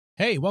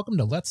Hey, welcome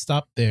to Let's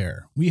Stop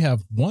There. We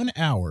have 1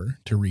 hour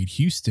to read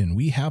Houston,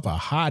 We Have a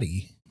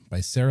Hottie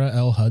by Sarah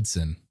L.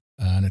 Hudson.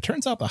 And it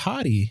turns out the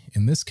hottie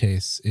in this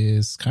case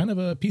is kind of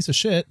a piece of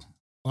shit.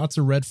 Lots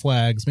of red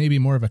flags, maybe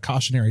more of a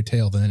cautionary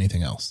tale than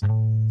anything else.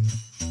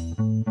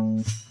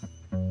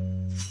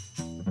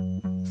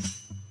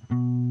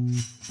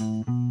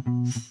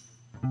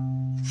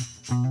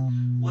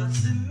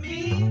 What's it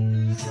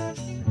mean?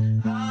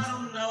 I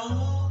don't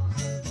know.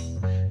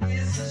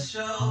 It's a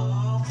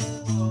show.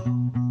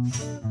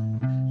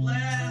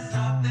 Let's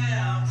stop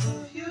there. I'm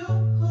confused.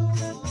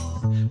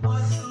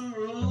 What's the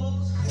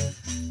rules?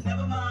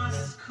 Never mind,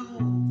 it's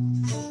cool.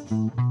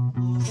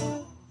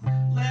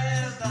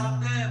 Let's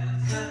stop there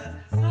because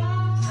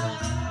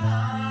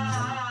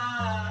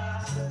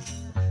I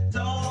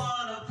don't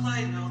wanna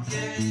play no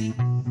game.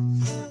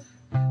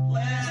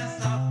 Let's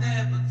stop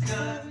there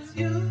because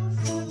you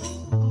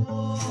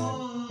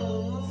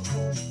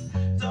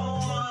don't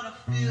wanna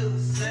feel the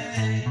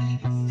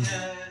same.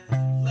 Yeah.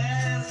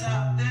 Let's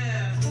stop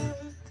there.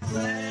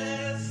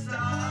 Let's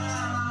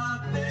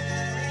stop there.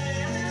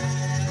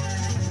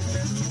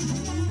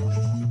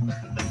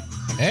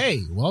 Hey,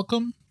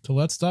 welcome to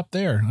Let's Stop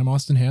There. I'm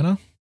Austin Hanna.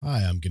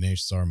 Hi, I'm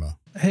Ganesh Sarma.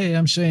 Hey,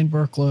 I'm Shane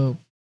Burklow.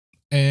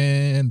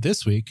 And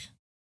this week,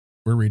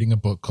 we're reading a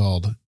book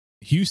called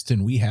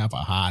Houston, We Have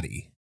a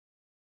Hottie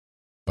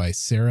by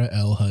Sarah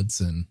L.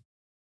 Hudson.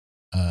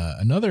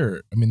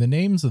 The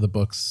names of the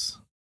books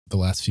the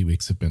last few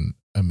weeks have been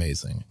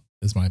amazing,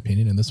 is my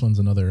opinion. And this one's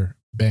another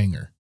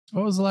banger.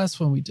 What was the last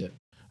one we did?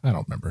 I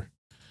don't remember.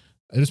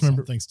 I just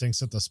remember Something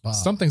stinks at the spa.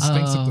 Something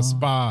Stinks at the Oh.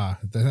 Spa.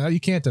 You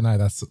can't deny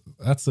that's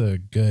a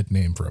good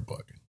name for a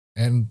book.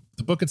 And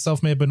the book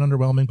itself may have been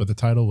underwhelming, but the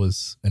title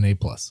was an A+.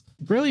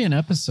 Brilliant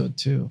episode,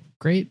 too.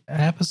 Great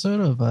episode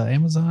of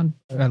Amazon.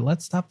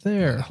 Let's Stop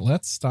There.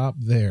 Let's Stop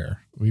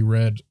There. We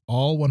read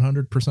all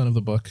 100% of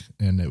the book,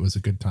 and it was a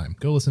good time.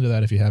 Go listen to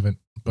that if you haven't.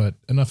 But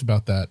enough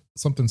about that.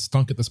 Something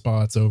stunk at the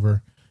spa. It's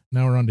over.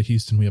 Now we're on to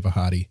Houston. We have a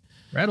hottie.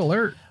 Red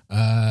alert.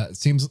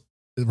 Seems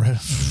red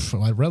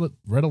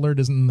alert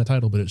isn't in the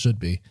title, but it should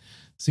be.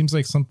 Seems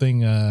like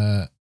something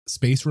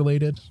space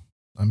related.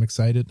 I'm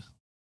excited.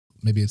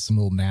 Maybe it's some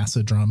little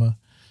NASA drama.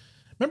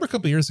 Remember a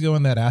couple years ago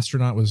when that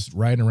astronaut was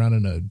riding around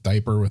in a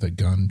diaper with a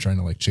gun trying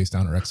to like chase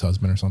down her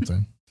ex-husband or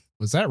something?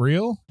 Was that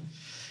real?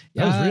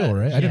 That was real,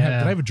 right? Did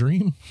I have a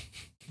dream?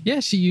 Yeah,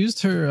 she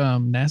used her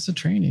NASA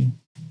training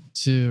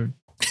to...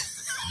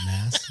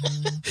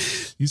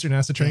 NASA. Use your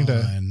NASA training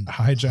to Gun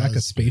hijack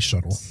a space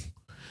shuttle.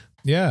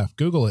 Yeah,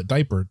 Google it.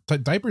 Diaper.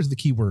 Diaper is the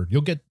key word.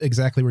 You'll get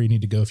exactly where you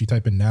need to go if you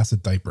type in NASA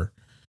diaper.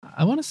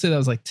 I want to say that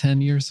was like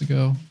 10 years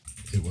ago.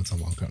 It was a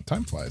long time.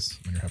 Time flies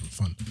when you're having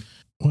fun.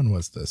 When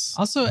was this?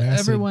 Also, NASA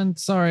everyone,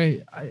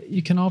 sorry,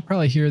 you can all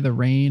probably hear the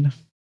rain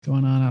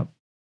going on out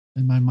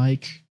in my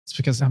mic. It's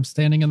because I'm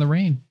standing in the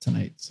rain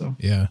tonight. So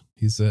Yeah,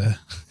 he's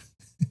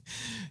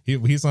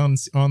he's on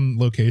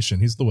location.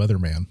 He's the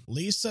weatherman.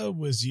 Lisa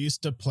was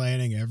used to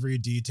planning every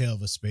detail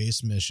of a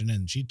space mission,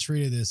 and she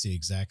treated this the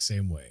exact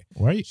same way.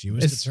 Why? She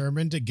was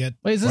determined to get.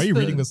 Wait, is Why this are you the-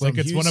 reading this like from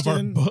it's one of our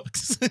Houston?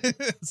 books?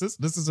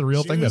 This is a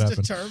real She thing was that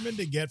happened. determined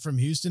to get from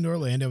Houston to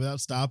Orlando without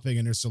stopping,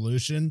 and her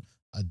solution: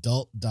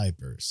 adult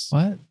diapers.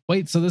 What?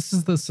 Wait, so this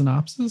is the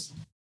synopsis?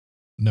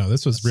 No,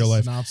 this was That's real the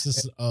life.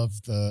 synopsis of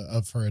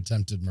her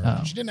attempted murder.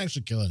 Oh. She didn't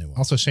actually kill anyone.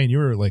 Also, Shane, you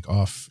were like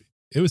off.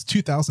 It was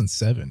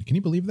 2007. Can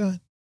you believe that?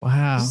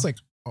 Wow. This is like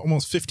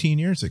almost 15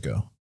 years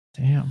ago.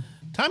 Damn.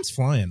 Time's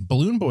flying.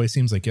 Balloon Boy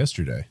seems like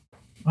yesterday.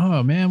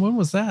 Oh, man. When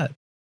was that?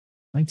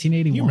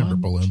 1981. You remember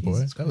Balloon Boy?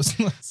 Jesus That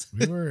was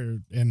We were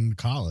in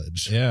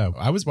college. yeah.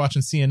 I was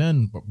watching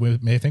CNN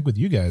with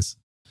you guys.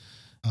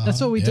 That's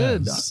what we Yeah,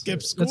 did.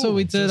 Skip school. That's what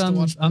we did just to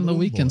watch on the Balloon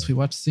weekends. Boy. We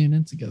watched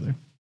CNN together.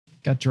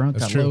 Got drunk,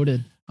 That's got true.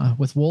 loaded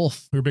with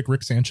Wolf. We were big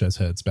Rick Sanchez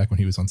heads back when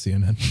he was on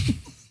CNN.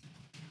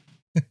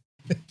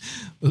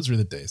 Those were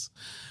the days.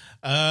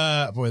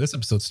 Boy, this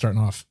episode's starting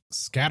off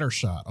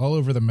scattershot all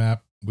over the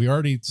map. We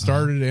already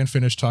started and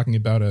finished talking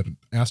about an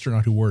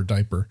astronaut who wore a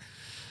diaper.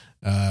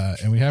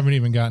 And we haven't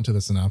even gotten to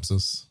the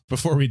synopsis.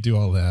 Before we do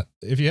all that,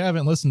 if you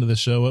haven't listened to the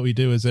show, what we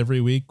do is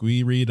every week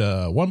we read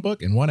one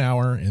book in 1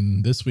 hour.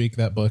 And this week,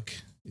 that book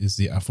is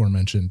the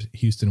aforementioned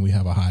Houston, We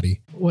Have a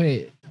Hottie.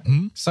 Wait,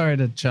 Hmm? sorry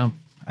to jump.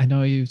 I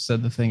know you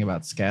said the thing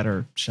about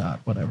scatter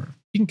shot, whatever.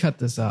 You can cut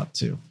this out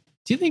too.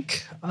 Do you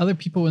think other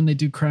people, when they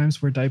do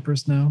crimes, wear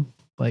diapers now?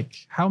 Like,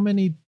 how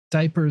many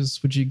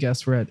diapers would you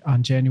guess were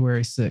on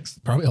January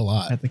 6th Probably a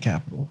lot. at the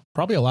Capitol?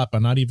 Probably a lot,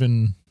 but not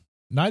even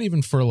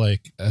for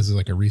like as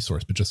like a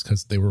resource, but just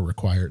because they were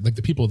required. Like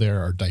the people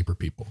there are diaper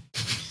people.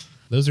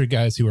 Those are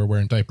guys who are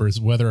wearing diapers,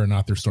 whether or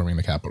not they're storming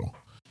the Capitol.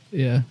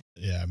 Yeah.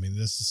 Yeah, I mean,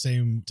 this is the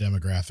same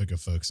demographic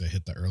of folks that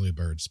hit the early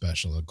bird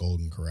special at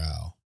Golden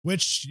Corral,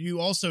 which you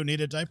also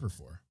need a diaper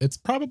for. It's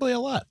probably a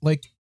lot.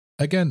 Like,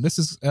 again, this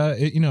is,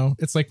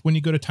 it's like when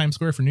you go to Times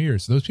Square for New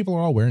Year's, those people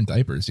are all wearing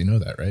diapers. You know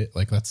that, right?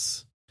 Like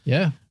that's,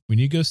 Yeah. when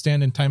you go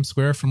stand in Times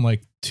Square from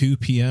like 2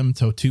 p.m.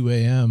 till 2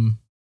 a.m.,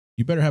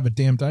 you better have a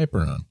damn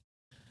diaper on.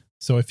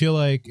 So I feel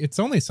like it's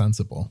only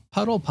sensible.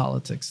 Puddle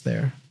politics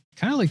there.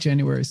 Kind of like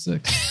January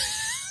 6th.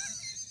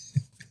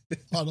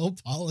 Puddle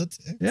politics.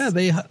 Yeah,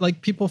 they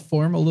like people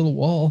form a little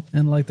wall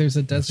and like there's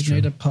a That's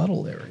designated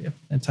puddle area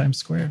in Times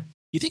Square.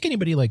 You think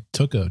anybody like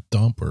took a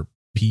dump or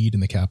peed in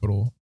the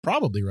Capitol?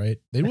 Probably, right?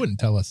 They wouldn't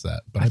tell us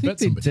that, but I think bet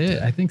they somebody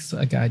did. I think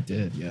a guy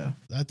did. Yeah,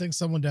 I think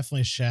someone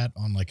definitely shat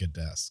on like a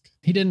desk,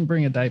 he didn't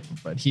bring a diaper,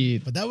 but he.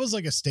 but that was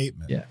like a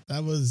statement. Yeah.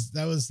 that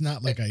was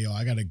not like a yo,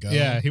 I gotta go.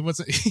 Yeah, he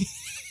wasn't.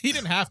 He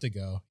didn't have to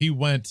go. He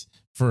went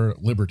for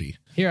liberty.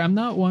 Here, I'm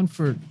not one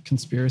for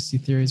conspiracy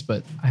theories,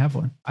 but I have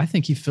one. I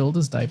think he filled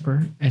his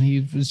diaper and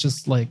he was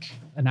just like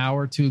an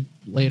hour or two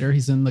later,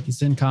 he's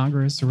in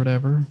Congress or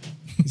whatever.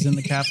 He's in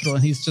the Capitol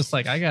and he's just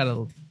like, I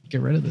gotta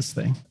get rid of this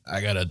thing.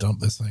 I gotta dump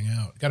this thing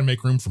out. Gotta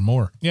make room for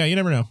more. Yeah, you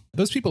never know.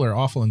 Those people are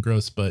awful and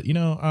gross, but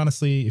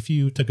honestly, if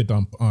you took a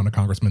dump on a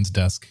congressman's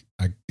desk,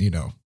 I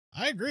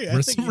agree.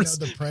 I think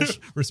the pressure,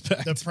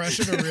 respect. the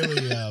pressure to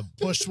really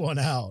push one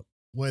out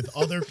with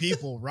other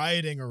people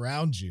rioting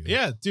around you.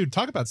 Yeah, dude,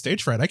 talk about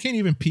stage fright. I can't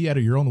even pee out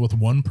of urinal with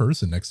one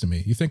person next to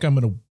me. You think I'm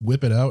gonna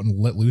whip it out and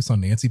let loose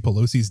on Nancy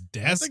Pelosi's I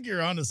desk? think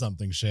you're onto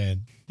something,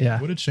 Shane. Yeah.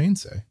 What did Shane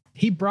say?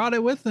 He brought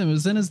it with him. It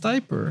was in his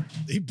diaper.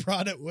 He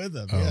brought it with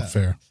him. Oh, Yeah,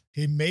 fair.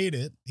 he made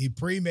it. He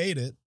pre-made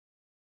it,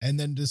 and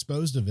then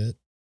disposed of it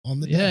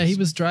on the Yeah, desk. he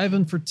was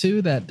driving for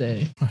 2 that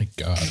day. My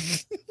God.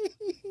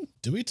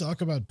 Do we talk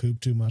about poop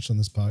too much on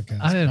this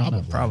podcast? I don't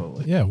know,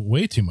 probably. Yeah,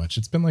 way too much.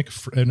 It's been like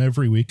an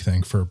every week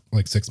thing for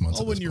like 6 months.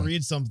 Oh, at when this you point.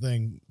 read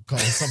something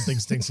called "Something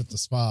Stinks at the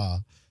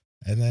Spa,"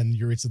 and then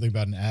you read something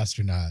about an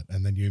astronaut,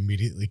 and then you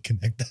immediately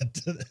connect that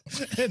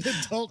to an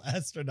adult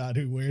astronaut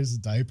who wears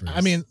diapers. I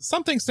mean,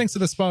 something stinks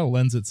at a spa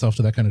lends itself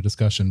to that kind of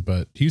discussion,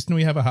 but Houston,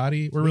 we have a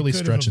hottie. We're We really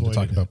could have stretching to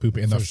talk avoided about it, poop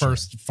in the for sure.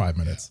 first 5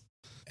 minutes.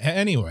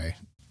 Anyway,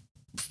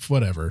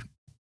 whatever.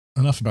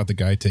 Enough about the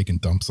guy taking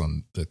dumps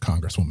on the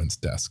congresswoman's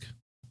desk.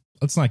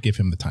 Let's not give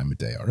him the time of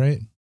day, all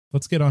right?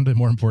 Let's get on to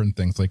more important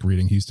things like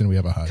reading Houston, we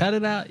have a hottie. Cut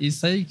it out. You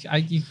say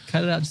you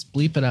cut it out, just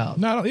bleep it out.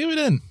 No, leave it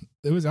in.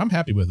 I'm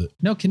happy with it.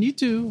 No, can you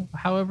do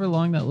however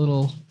long that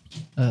little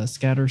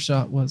scatter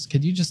shot was?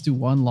 Could you just do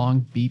one long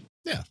beep?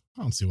 yeah,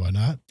 I don't see why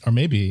not. Or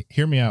maybe,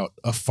 hear me out,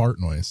 a fart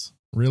noise.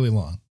 Really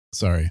long.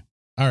 Sorry.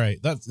 All right.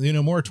 That's,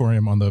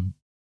 moratorium on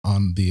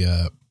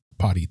the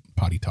potty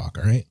talk.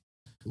 All right.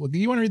 Well, do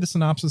you want to read the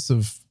synopsis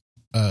of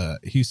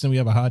Houston, we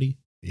have a hottie?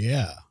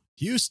 Yeah,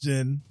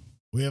 Houston,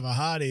 we have a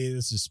hottie.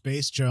 This is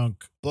Space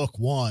Junk Book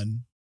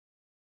 1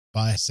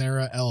 by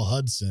Sarah L.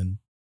 Hudson.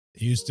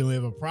 Houston, we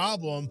have a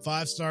problem.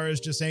 5 stars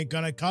just ain't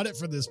gonna cut it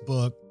for this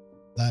book.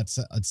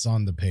 It's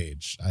on the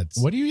page.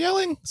 What are you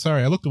yelling?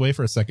 Sorry, I looked away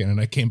for a second and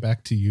I came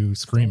back to you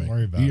screaming. Don't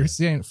worry about You're it.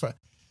 saying,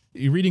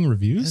 you reading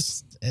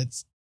reviews?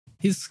 It's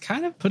He's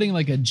kind of putting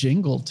like a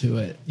jingle to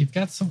it. You've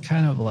got some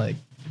kind of like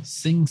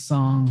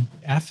sing-song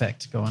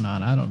affect going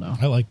on. I don't know.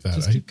 I like that.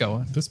 Just keep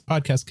going. This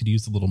podcast could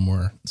use a little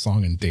more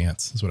song and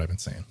dance, is what I've been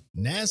saying.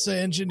 NASA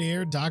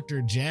engineer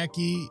Dr.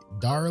 Jackie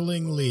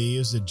Darling Lee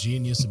is a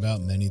genius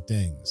about many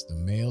things. The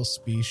male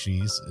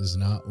species is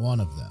not one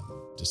of them,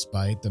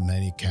 despite the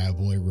many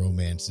cowboy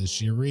romances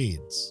she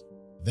reads.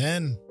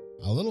 Then,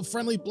 a little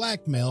friendly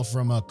blackmail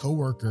from a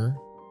coworker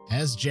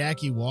has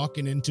Jackie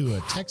walking into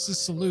a Texas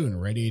saloon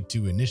ready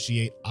to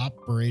initiate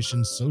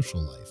Operation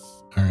Social Life.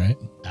 All right.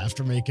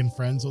 After making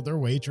friends with her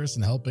waitress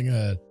and helping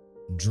a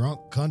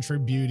drunk country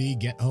beauty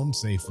get home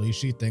safely,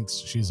 she thinks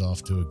she's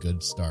off to a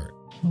good start.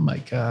 Oh my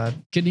God.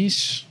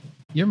 Ganesh,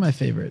 you're my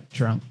favorite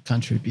drunk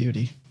country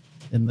beauty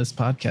in this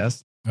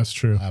podcast. That's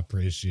true. I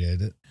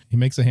appreciate it. He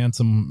makes a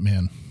handsome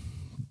man.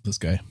 This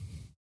guy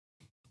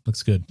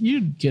looks good.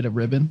 You'd get a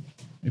ribbon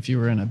if you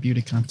were in a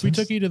beauty If contest. we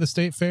took you to the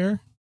state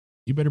fair,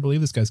 you better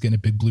believe this guy's getting a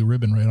big blue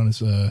ribbon right on his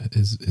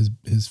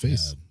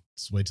face. Yeah,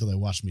 just wait till they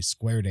watch me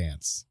square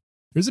dance.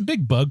 There's a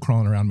big bug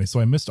crawling around me, so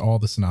I missed all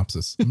the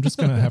synopsis. I'm just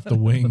gonna have to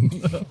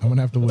wing. I'm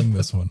gonna have to wing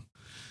this one.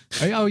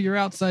 Oh, you're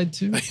outside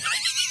too?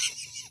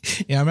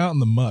 Yeah, I'm out in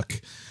the muck.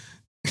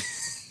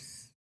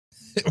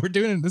 We're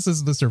doing this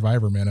is the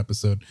Survivor Man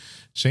episode.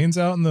 Shane's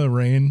out in the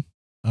rain.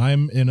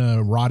 I'm in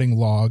a rotting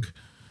log.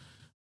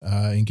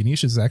 And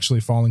Ganesh is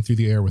actually falling through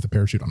the air with a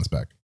parachute on his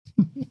back.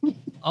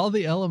 All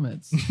the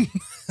elements.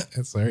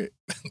 That's all right.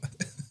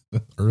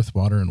 Earth,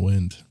 water, and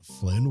wind.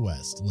 Flynn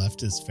West left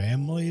his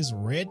family's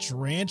rich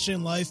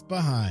ranching life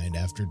behind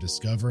after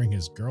discovering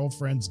his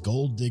girlfriend's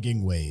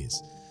gold-digging ways.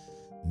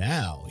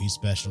 Now he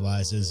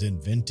specializes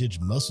in vintage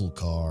muscle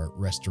car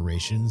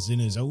restorations in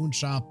his own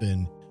shop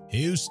in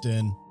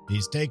Houston.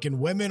 He's taken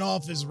women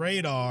off his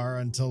radar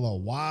until a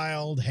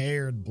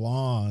wild-haired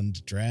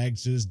blonde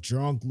drags his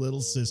drunk little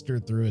sister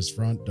through his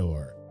front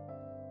door.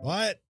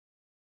 What?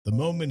 The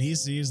moment he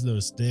sees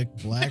those thick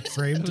black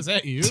framed... Was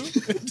that you?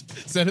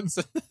 Said him.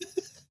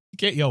 You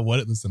can't yell what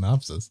at the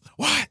synopsis.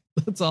 What?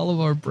 That's all of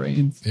our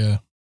brains. Yeah.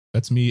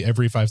 That's me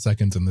every 5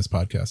 seconds in this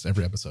podcast,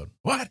 every episode.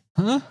 What?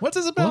 Huh? What's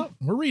this about?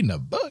 We're reading a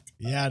book.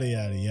 Yada,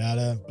 yada,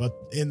 yada. But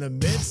in the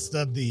midst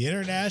of the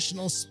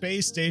International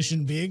Space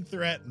Station being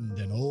threatened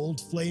and old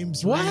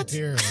flames What?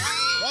 reappearing,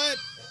 what?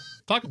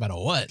 Talk about a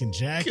what? Can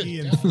Jackie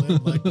Good and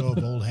Flynn let go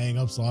of old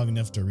hang-ups long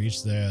enough to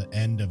reach the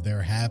end of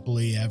their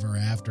happily ever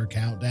after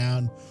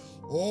countdown?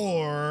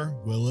 Or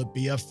will it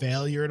be a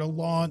failure to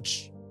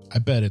launch? I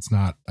bet it's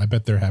not. I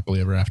bet they're happily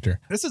ever after.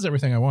 This is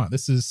everything I want.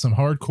 This is some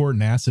hardcore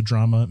NASA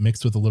drama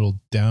mixed with a little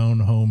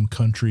down-home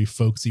country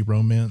folksy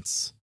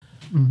romance.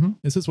 Mm-hmm.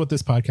 This is what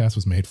this podcast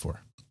was made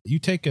for. You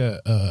take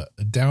a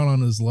down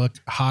on his luck,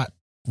 hot,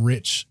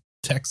 rich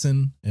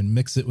Texan and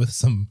mix it with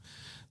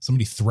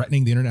somebody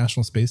threatening the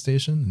International Space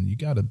Station, and you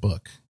got a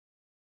book.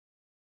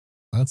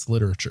 That's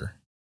literature.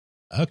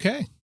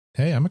 Okay.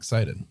 Hey, I'm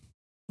excited.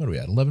 What are we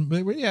at? 11?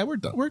 Yeah, we're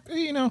done. We're,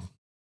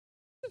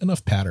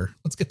 enough patter.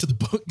 Let's get to the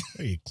book.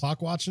 Are you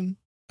clock watching?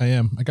 I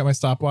am. I got my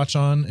stopwatch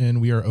on, and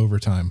we are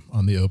overtime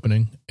on the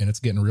opening, and it's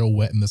getting real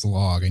wet in this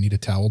log. I need a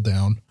towel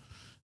down.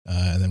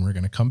 And then we're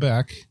going to come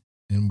back,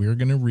 and we're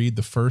going to read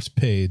the first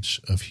page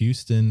of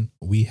Houston.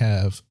 We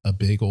have a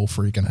big old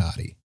freaking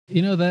hottie.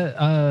 You know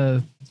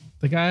that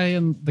the guy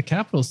in the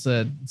Capitol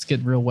said it's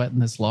getting real wet in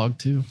this log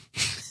too.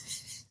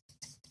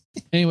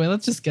 Anyway,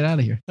 let's just get out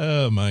of here.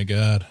 Oh my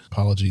God.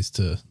 Apologies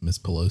to Miss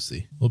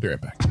Pelosi. We'll be right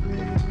back.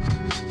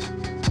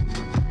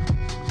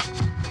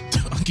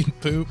 Talking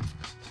poop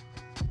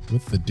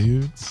with the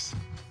dudes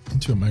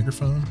into a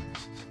microphone.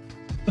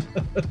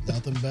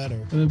 Nothing better.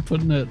 And then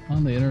putting it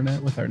on the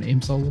internet with our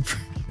names all over.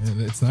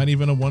 And it's not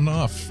even a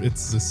one-off.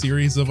 It's a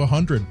series of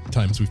 100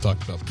 times we've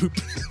talked about poop.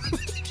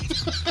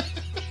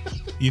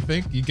 You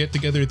think you get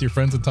together with your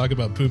friends and talk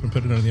about poop and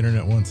put it on the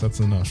internet once, that's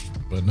enough.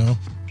 But no,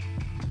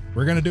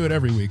 we're going to do it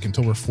every week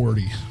until we're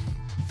 40.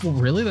 Well,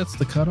 really? That's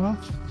the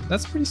cutoff?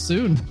 That's pretty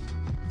soon.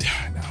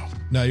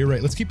 No, you're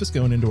right. Let's keep this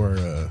going into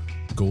our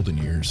golden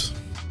years.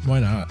 Why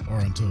not? Or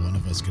until one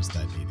of us gets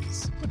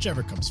diabetes.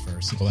 Whichever comes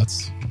first. Well,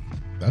 that's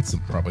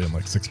probably in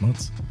like 6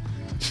 months.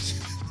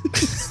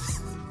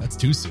 That's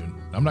too soon.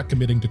 I'm not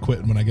committing to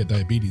quit when I get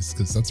diabetes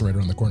because that's right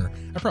around the corner.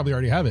 I probably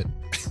already have it.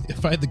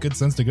 If I had the good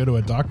sense to go to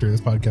a doctor,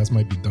 this podcast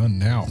might be done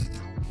now.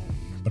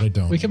 But I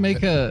don't. We can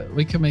make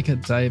a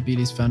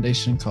diabetes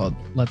foundation called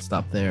Let's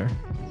Stop There.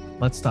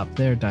 Let's Stop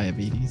There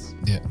Diabetes.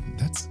 Yeah,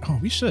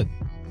 we should.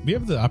 We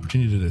have the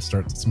opportunity to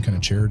start some kind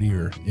of charity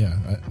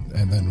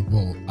and then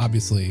we'll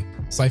obviously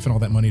siphon all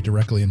that money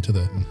directly into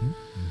the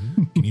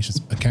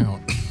Canisius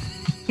account.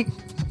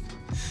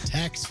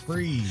 Tax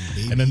free,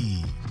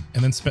 baby.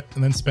 And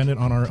then spend it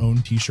on our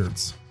own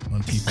t-shirts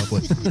on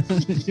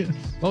TeePublic. Yeah.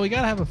 Well, we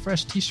gotta have a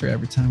fresh t-shirt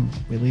every time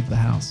we leave the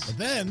house. But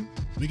then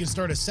we can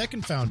start a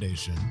second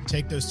foundation,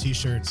 take those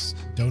t-shirts,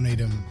 donate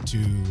them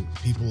to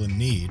people in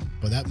need,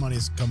 but that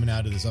money's coming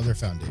out of this other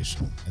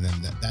foundation, and then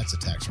that's a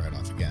tax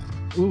write-off again.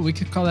 Ooh, we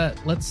could call that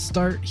Let's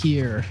Start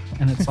Here,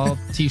 and it's all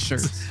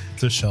t-shirts.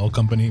 It's a shell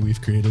company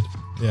we've created.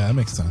 Yeah, that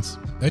makes sense.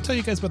 Did I tell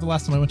you guys about the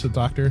last time I went to the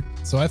doctor?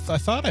 So I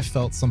thought I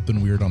felt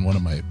something weird on one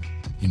of my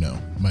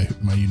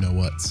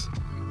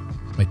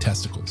my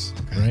testicles,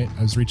 right?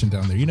 I was reaching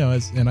down there,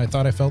 and I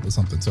thought I felt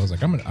something. So I was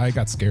like, I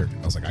got scared.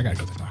 I was like, I gotta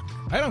go to the doctor.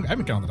 I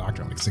haven't gone to the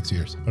doctor in like 6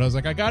 years, but I was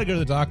like, I gotta go to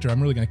the doctor.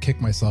 I'm really gonna kick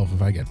myself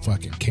if I get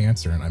fucking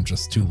cancer and I'm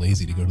just too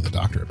lazy to go to the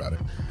doctor about it.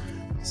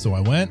 So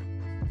I went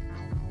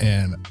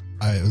and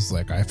I was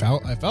like, I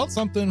felt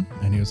something,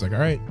 and he was like, all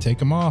right, take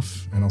them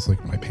off. And I was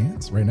like, my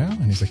pants right now?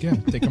 And he's like, yeah,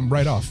 take them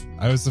right off.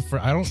 I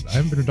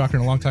haven't been to a doctor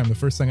in a long time. The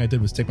first thing I did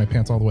was take my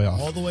pants all the way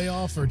off. All the way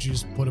off, or did you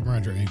just put them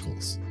around your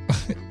ankles?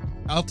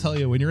 I'll tell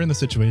you, when you're in the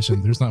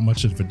situation, there's not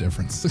much of a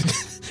difference.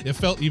 It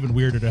felt even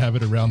weirder to have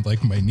it around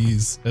like my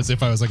knees, as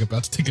if I was like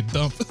about to take a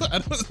dump. I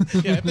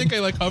think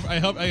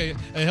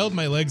I held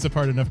my legs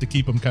apart enough to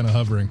keep them kind of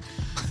hovering,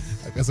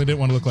 because I didn't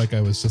want to look like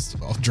I was just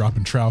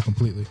dropping trowel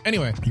completely.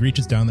 Anyway, he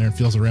reaches down there and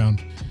feels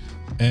around,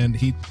 and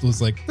he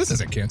was like, this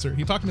isn't cancer.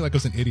 He talked to me like I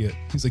was an idiot.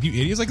 He's like, you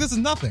idiot? He's like, this is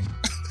nothing.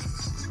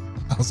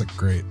 I was like,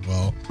 great.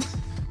 Well,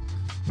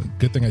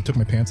 good thing I took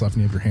my pants off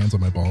and you have your hands on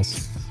my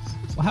balls.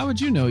 Well, how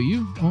would you know?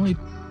 You only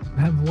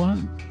have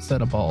one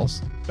set of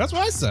balls. That's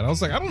what I said. I was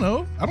like, I don't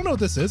know what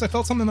this is. I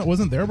felt something that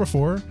wasn't there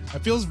before. It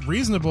feels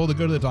reasonable to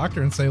go to the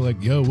doctor and say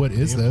like, yo, what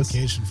is this? The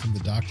implication from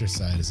the doctor's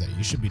side is that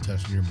you should be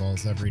touching your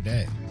balls every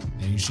day,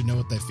 and you should know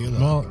what they feel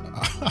like.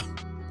 Well,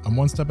 I'm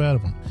one step out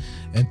of them.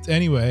 And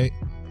anyway,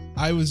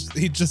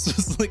 he just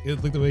was like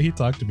the way he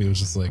talked to me was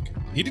just like,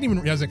 I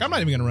was like, I'm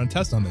not even going to run a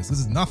test on this. This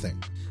is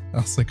nothing. I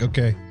was like,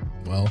 okay,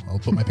 well, I'll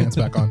put my pants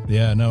back on.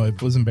 Yeah, no,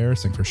 it was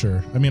embarrassing for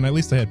sure. I mean, at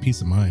least I had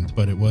peace of mind,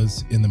 but it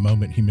was in the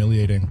moment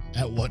humiliating.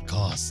 At what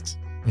cost?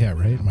 Yeah,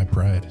 right. My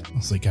pride. I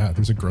was like, God,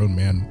 there's a grown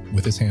man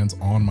with his hands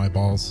on my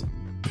balls,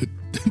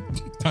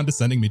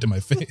 condescending me to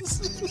my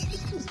face.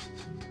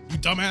 You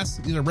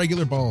dumbass. These are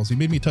regular balls. You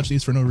made me touch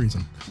these for no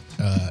reason.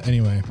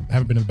 Anyway, I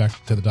haven't been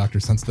back to the doctor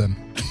since then.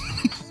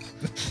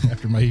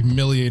 After my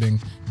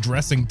humiliating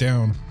dressing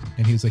down.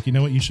 And he was like, you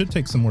know what? You should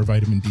take some more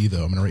vitamin D,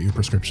 though. I'm going to write you a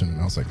prescription.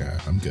 And I was like,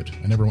 I'm good.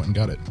 I never went and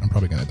got it. I'm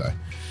probably going to die.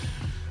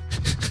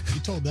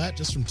 You told that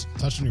just from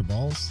touching your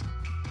balls?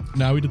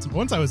 No, we did.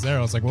 Once I was there,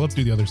 I was like, well, let's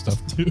do the other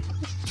stuff, too.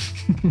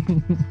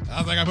 I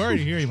was like, I'm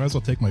already here. You might as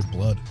well take my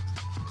blood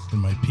and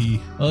my pee.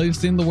 Well, you've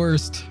seen the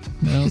worst.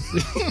 Now,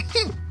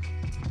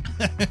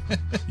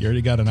 you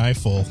already got an eye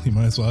full. You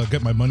might as well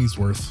get my money's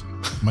worth.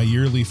 My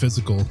yearly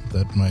physical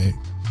that my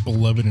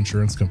beloved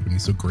insurance company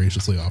so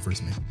graciously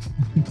offers me.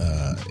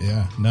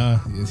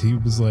 He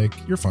was like,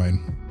 you're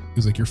fine. He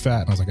was like, you're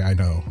fat. And I was like, I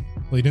know.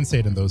 Well, he didn't say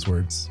it in those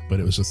words, but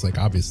it was just like,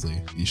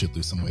 obviously you should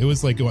lose some weight. It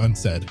was like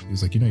unsaid. He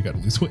was like, you got to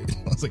lose weight.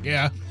 I was like,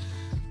 yeah,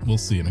 we'll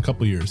see in a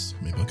couple years.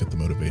 Maybe I'll get the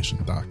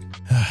motivation, doc.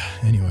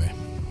 Anyway,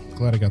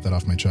 glad I got that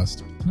off my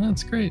chest.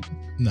 That's great.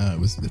 No,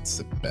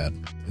 it's bad.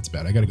 It's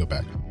bad. I got to go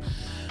back.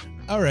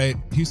 All right,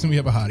 Houston, we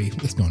have a hottie.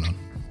 What's going on?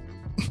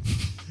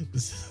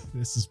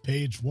 This is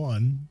page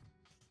 1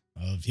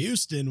 of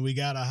Houston. We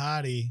got a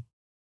hottie.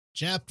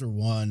 Chapter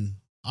 1,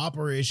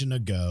 Operation A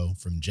Go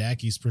from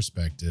Jackie's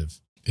perspective.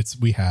 It's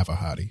we have a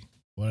hottie.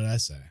 What did I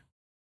say?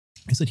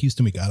 I said,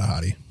 Houston, we got a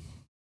hottie.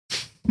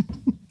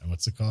 And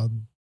what's it called?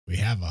 We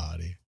have a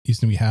hottie.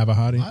 Houston, we have a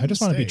hottie. My I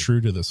just want to be mistake.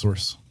 true to the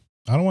source.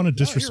 I don't want to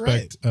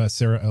disrespect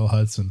Sarah L.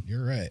 Hudson.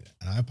 You're right.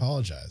 And I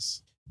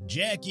apologize.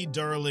 Jackie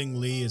Darling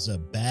Lee is a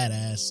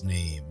badass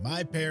name.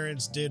 My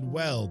parents did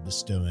well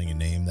bestowing a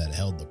name that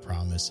held the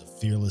promise of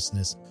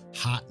fearlessness,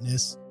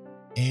 hotness,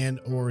 and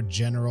or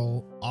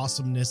general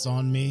awesomeness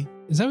on me.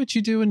 Is that what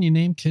you do when you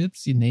name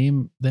kids? You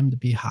name them to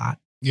be hot?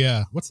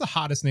 Yeah. What's the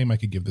hottest name I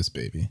could give this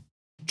baby?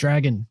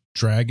 Dragon.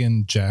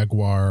 Dragon,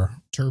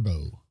 Jaguar,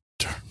 Turbo.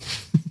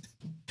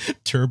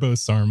 Turbo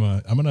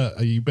Sarma.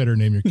 You better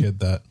name your kid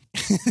that.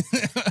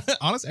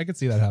 Honestly, I could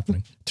see that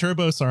happening.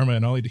 Turbo Sarma,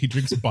 and he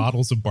drinks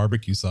bottles of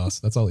barbecue sauce.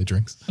 That's all he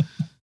drinks.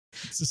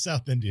 It's a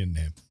South Indian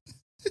name.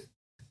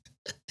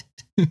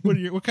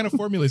 What kind of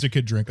formulas your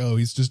kid drink? Oh,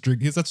 he's just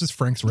drinking. That's just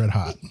Frank's Red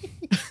Hot.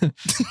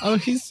 Oh,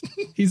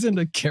 he's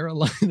into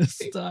Carolina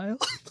style.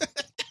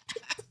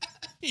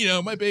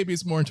 My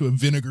baby's more into a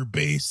vinegar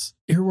base.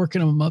 You're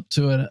working him up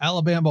to an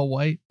Alabama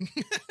White.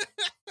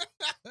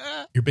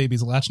 Your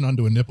baby's latching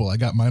onto a nipple. I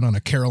got mine on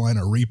a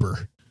Carolina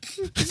Reaper.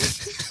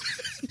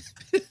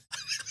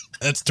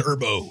 That's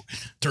Turbo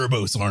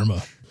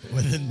Sarma.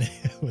 With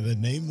a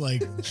name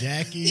like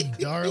Jackie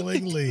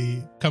Darling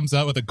Lee. Comes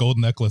out with a gold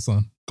necklace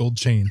on, gold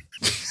chain.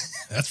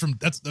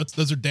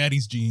 Those are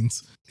daddy's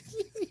jeans.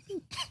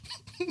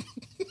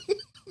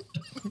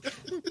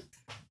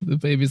 The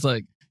baby's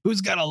like,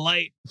 who's got a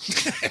light?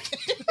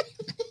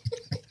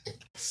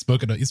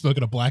 You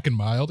spoken a Black and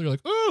Mild. You're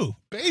like, ooh,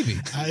 baby.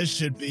 I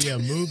should be a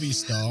movie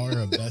star,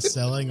 a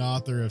best-selling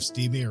author of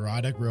steamy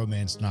erotic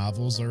romance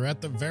novels, or at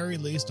the very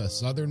least a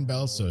Southern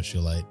Belle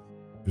socialite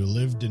who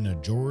lived in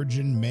a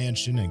Georgian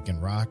mansion and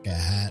can rock a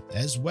hat,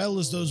 as well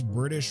as those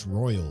British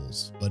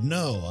royals. But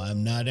no,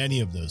 I'm not any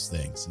of those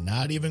things.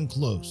 Not even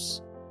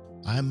close.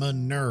 I'm a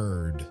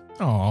nerd.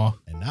 Aw.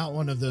 And not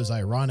one of those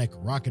ironic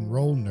rock and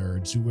roll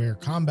nerds who wear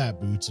combat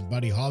boots and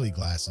Buddy Holly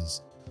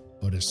glasses,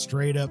 but a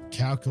straight-up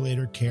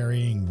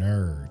calculator-carrying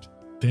nerd.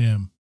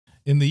 Damn.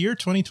 In the year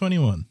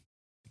 2021,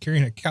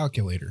 carrying a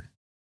calculator.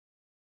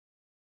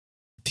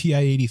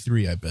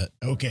 TI-83, I bet.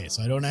 Okay,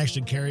 so I don't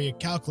actually carry a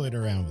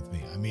calculator around with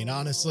me. I mean,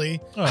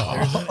 honestly, Oh,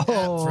 there's an app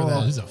for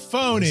that. He's a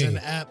phony. There's an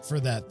app for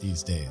that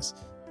these days.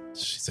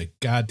 She's a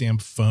goddamn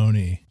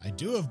phony. I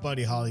do have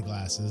Buddy Holly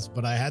glasses,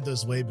 but I had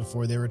those way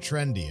before they were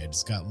trendy. I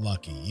just got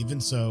lucky. Even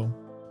so,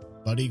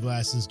 Buddy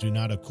glasses do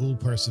not a cool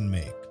person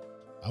make.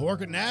 I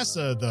work at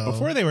NASA, though.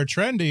 Before they were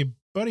trendy,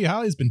 Buddy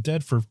Holly's been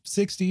dead for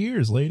 60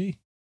 years, lady.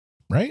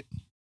 Right?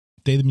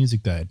 Day the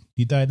music died.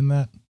 He died in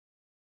that?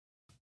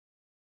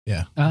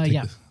 Yeah.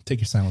 Yeah. Take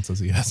your silence as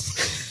a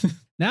yes.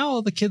 Now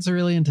all the kids are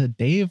really into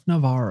Dave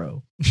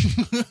Navarro.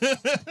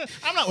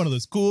 I'm not one of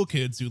those cool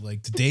kids who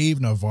liked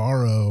Dave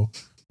Navarro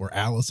or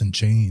Alice in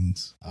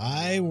Chains.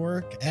 I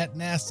work at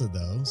NASA,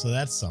 though, so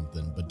that's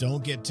something. But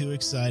don't get too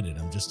excited.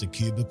 I'm just a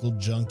cubicle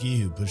junkie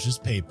who pushes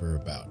paper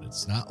about.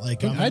 It's not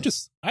like I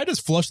just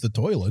flush the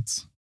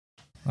toilets.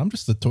 I'm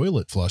just the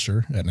toilet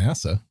flusher at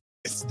NASA.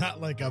 It's not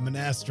like I'm an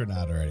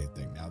astronaut or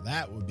anything. Now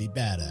that would be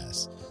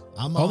badass.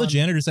 All the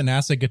janitors at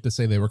NASA get to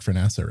say they work for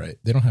NASA, right?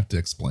 They don't have to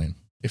explain.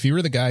 If you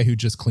were the guy who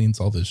just cleans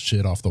all this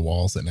shit off the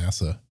walls at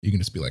NASA, you can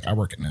just be like, I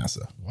work at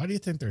NASA. Why do you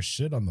think there's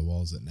shit on the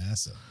walls at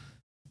NASA?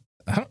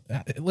 I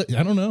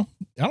don't know.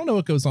 I don't know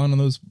what goes on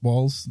those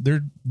walls.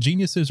 They're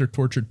geniuses or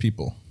tortured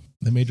people.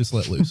 They may just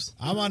let loose.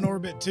 I'm on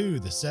orbit too,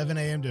 the 7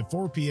 a.m. to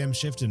 4 p.m.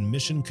 shift in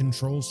Mission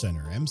Control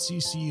Center.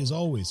 MCC is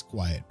always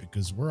quiet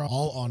because we're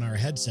all on our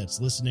headsets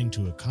listening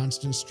to a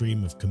constant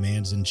stream of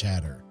commands and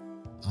chatter.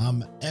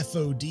 I'm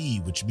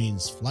FOD, which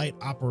means Flight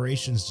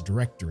Operations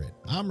Directorate.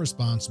 I'm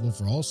responsible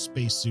for all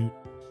spacesuit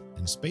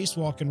and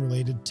spacewalking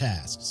related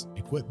tasks,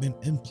 equipment,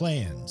 and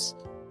plans.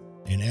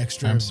 And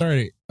extra. I'm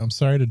sorry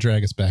to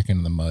drag us back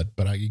into the mud,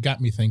 but you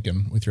got me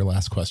thinking with your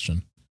last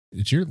question.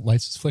 Did your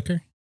lights just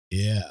flicker?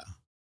 Yeah.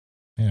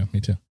 Yeah,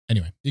 me too.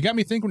 Anyway, you got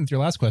me thinking with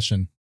your last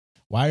question.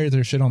 Why are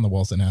there shit on the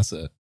walls at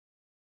NASA?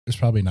 There's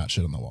probably not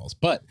shit on the walls,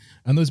 but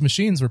on those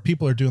machines where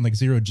people are doing like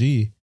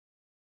 0G,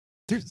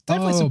 there's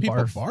definitely some people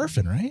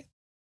barfing, right?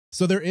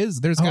 So there's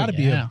Oh, got to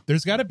yeah.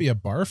 be a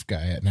barf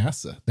guy at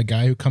NASA. The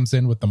guy who comes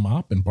in with the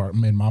mop and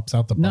mops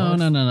out the No,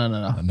 barf.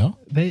 no. No?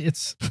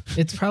 It's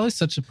probably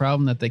such a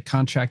problem that they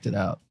contracted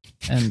out,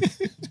 and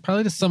it's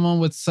probably to someone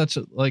with such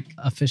like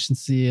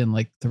efficiency and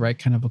like the right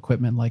kind of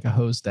equipment, like a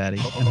hose daddy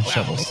and a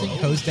shovel. I think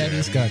Hose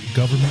Daddy's got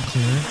government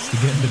clearance to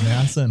get into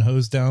NASA and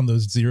hose down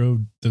those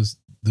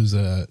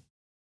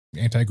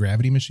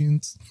anti-gravity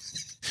machines.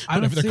 I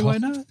don't Whatever they're see why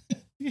called. not.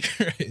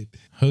 Right.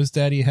 Hose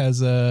Daddy has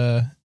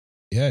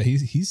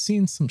he's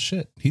seen some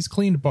shit. He's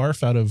cleaned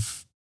barf out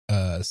of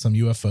some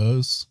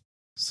UFOs,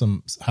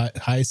 some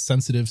high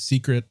sensitive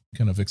secret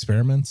kind of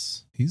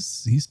experiments.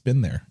 He's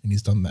been there and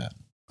he's done that.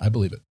 I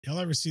believe it. Y'all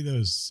ever see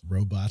those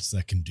robots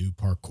that can do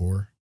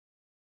parkour?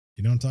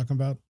 You know what I'm talking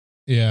about?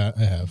 Yeah,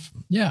 I have.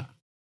 Yeah.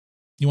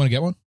 You want to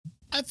get one?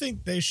 I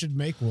think they should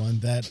make one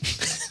that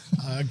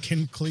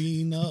can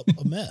clean up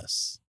a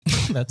mess.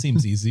 That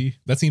seems easy.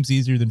 That seems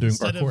easier than doing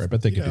Instead parkour. of, I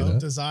bet they could do that.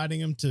 Designing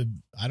them to,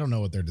 I don't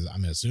know what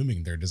I'm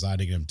assuming they're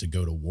designing them to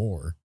go to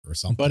war or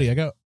something. Buddy,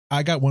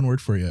 I got one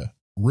word for you.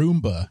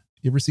 Roomba.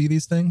 You ever see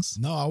these things?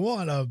 No, I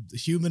want a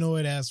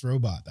humanoid ass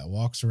robot that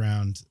walks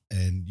around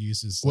and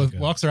uses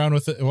Walks around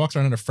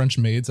in a French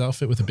maid's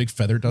outfit with a big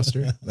feather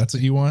duster. That's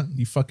what you want?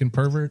 You fucking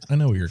pervert. I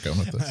know where you're going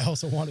with this. I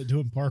also want it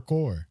doing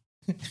parkour.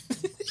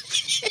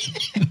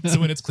 So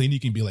when it's clean, you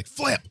can be like,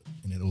 flip,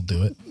 and it'll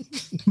do it.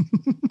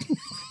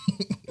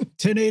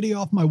 1080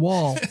 off my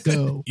wall.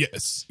 Go.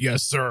 Yes,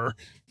 sir.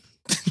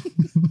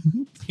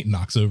 He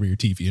knocks over your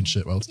TV and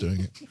shit while it's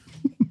doing it.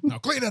 Now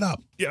clean it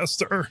up. Yes,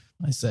 sir.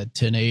 I said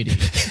 1080.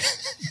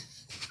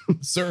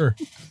 Sir,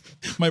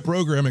 my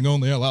programming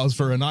only allows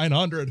for a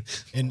 900.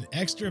 An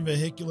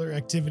extravehicular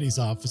activities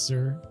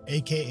officer,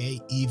 aka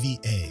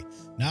EVA,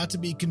 not to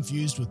be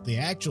confused with the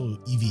actual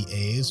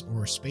EVAs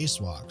or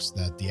spacewalks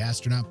that the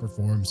astronaut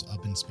performs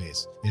up in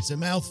space. It's a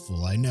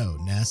mouthful, I know.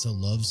 NASA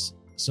loves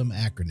some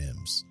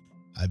acronyms.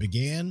 I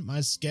began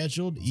my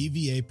scheduled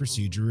EVA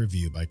procedure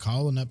review by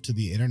calling up to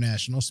the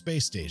International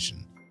Space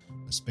Station.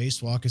 A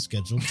spacewalk is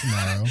scheduled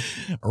tomorrow.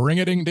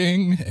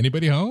 Ring-a-ding-ding.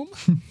 Anybody home?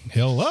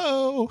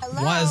 Hello.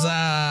 What's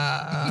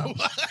up?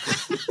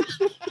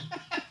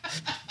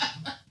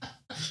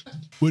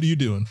 What are you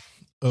doing?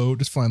 Oh,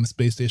 just flying the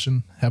space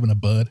station, having a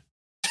bud.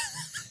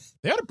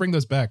 They ought to bring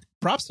those back.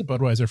 Props to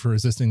Budweiser for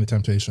resisting the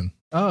temptation.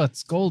 Oh,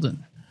 it's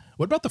golden.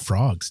 What about the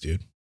frogs,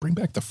 dude? Bring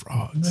back the They're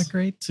frogs.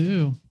 great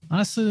too.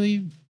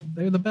 Honestly,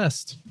 they're the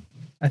best.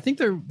 I think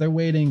they're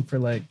waiting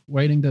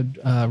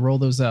to roll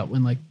those out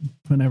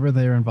whenever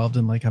they're involved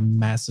in like a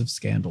massive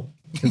scandal,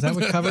 because that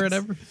would cover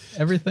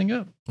everything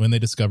up. When they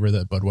discover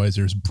that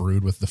Budweiser's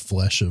brewed with the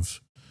flesh of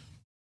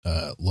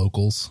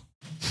locals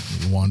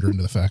who wander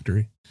into the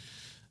factory,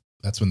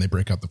 that's when they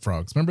break out the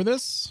frogs. Remember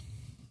this?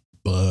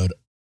 Budweiser.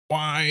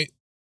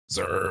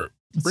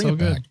 It's Bring so it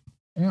good. back.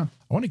 Yeah.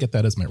 I want to get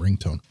that as my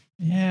ringtone.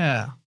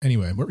 Yeah.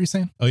 Anyway, what were you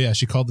saying? Oh, yeah,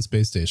 she called the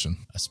space station.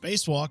 A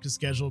spacewalk is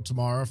scheduled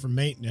tomorrow for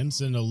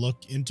maintenance and a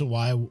look into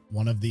why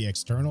one of the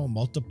external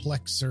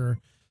multiplexer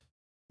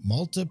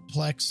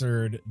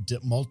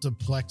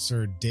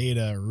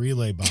data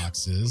relay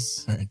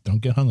boxes All right,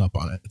 don't get hung up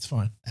on it. It's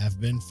fine. have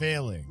been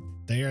failing.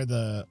 They are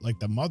the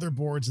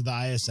motherboards of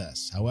the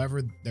ISS.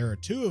 However, there are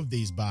two of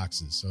these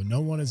boxes, so no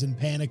one is in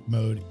panic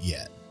mode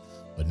yet.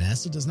 But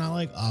NASA does not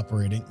like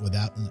operating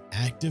without an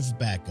active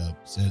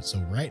backup. So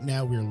right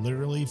now we're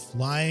literally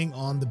flying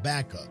on the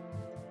backup.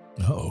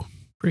 Oh,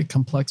 Pretty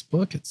complex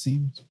book, it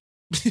seems.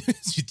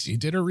 she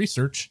did her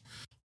research.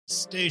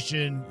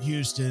 Station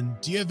Houston,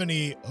 do you have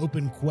any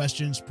open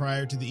questions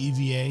prior to the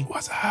EVA?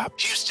 What's up?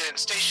 Houston,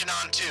 station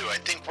on 2. I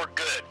think we're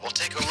good. We'll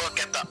take a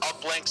look at the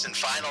uplinks and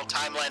final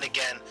timeline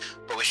again,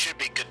 but we should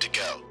be good to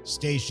go.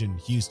 Station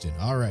Houston.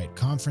 All right,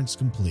 conference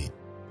complete.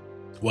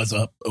 What's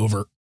up?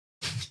 Over.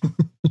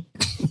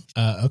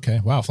 Okay.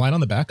 Wow. Flying on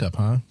the backup,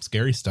 huh?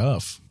 Scary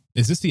stuff.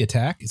 Is this the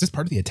attack? Is this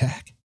part of the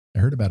attack? I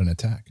heard about an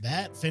attack.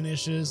 That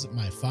finishes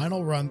my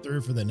final run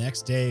through for the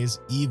next day's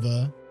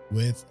EVA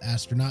with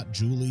astronaut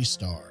Julie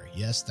Starr.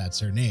 Yes, that's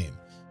her name.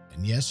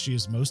 And yes, she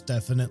is most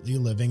definitely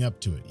living up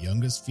to it.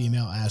 Youngest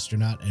female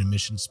astronaut and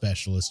mission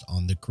specialist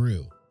on the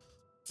crew.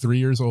 3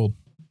 years old.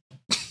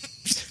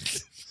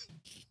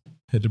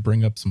 Had to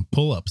bring up some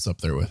pull-ups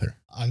up there with her.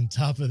 On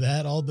top of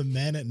that, all the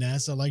men at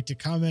NASA like to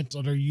comment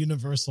on her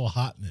universal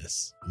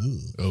hotness. Ooh.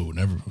 Oh,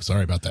 never.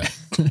 Sorry about that.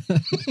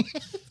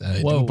 I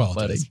do Whoa, apologize.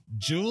 buddy.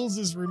 Jules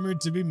is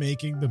rumored to be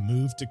making the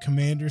move to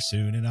commander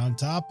soon, and on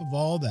top of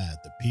all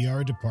that, the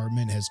PR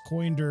department has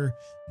coined her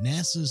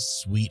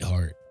NASA's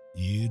sweetheart.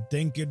 You'd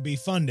think it'd be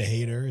fun to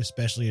hate her,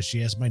 especially as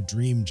she has my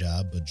dream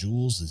job, but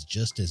Jules is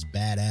just as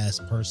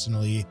badass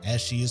personally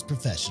as she is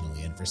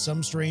professionally, and for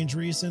some strange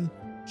reason,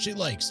 she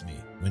likes me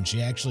when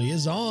she actually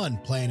is on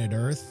planet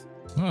Earth.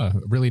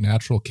 Really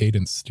natural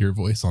cadence to your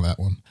voice on that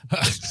one.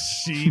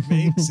 She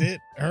makes it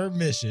her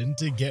mission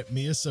to get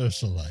me a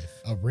social life.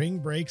 A ring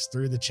breaks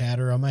through the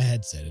chatter on my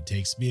headset. It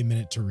takes me a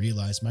minute to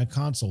realize my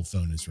console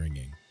phone is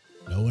ringing.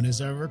 No one has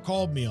ever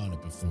called me on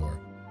it before.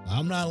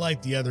 I'm not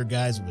like the other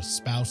guys with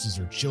spouses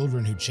or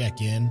children who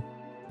check in,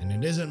 and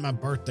it isn't my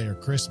birthday or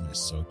Christmas,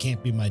 so it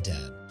can't be my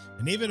dad.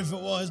 And even if it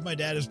was, my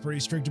dad is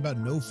pretty strict about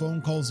no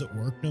phone calls at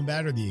work, no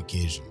matter the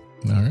occasion.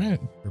 All right.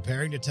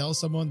 Preparing to tell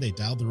someone they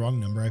dialed the wrong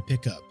number, I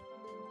pick up.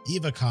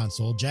 Eva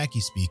console,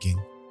 Jackie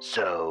speaking.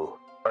 So,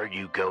 are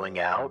you going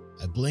out?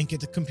 I blink at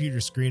the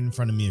computer screen in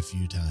front of me a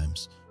few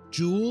times.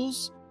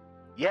 Jules?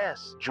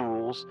 Yes,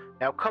 Jules.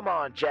 Now come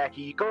on,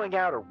 Jackie, you going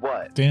out or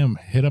what? Damn,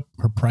 hit up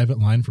her private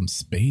line from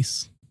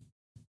space.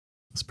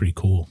 That's pretty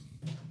cool.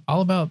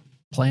 All about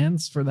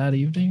plans for that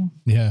evening?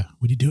 Yeah.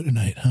 What do you do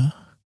tonight, huh?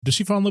 Does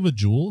she fall in love with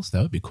Jules?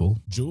 That would be cool.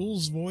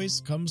 Jules'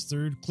 voice comes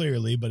through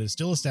clearly, but it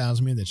still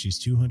astounds me that she's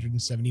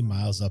 270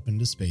 miles up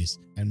into space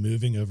and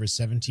moving over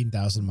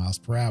 17,000 miles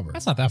per hour.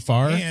 That's not that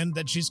far. And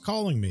that she's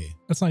calling me.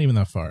 That's not even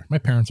that far. My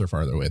parents are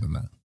farther away than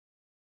that.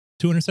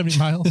 270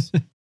 miles?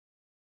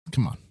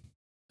 Come on.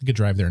 I could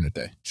drive there in a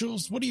day.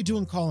 Jules, what are you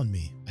doing calling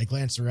me? I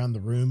glance around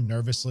the room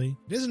nervously.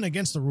 It isn't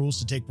against the rules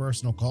to take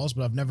personal calls,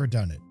 but I've never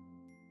done it.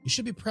 You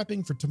should be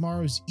prepping for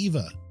tomorrow's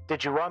Eva.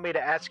 Did you want me to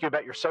ask you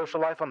about your social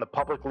life on the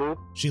public loop?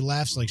 She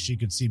laughs like she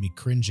could see me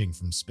cringing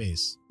from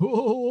space.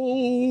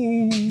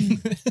 Oh.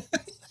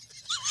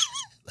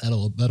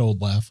 that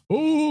old laugh.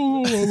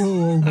 Oh.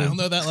 I don't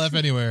know that laugh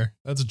anywhere.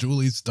 That's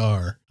Julie's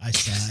star. I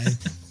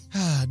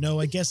sigh. No,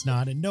 I guess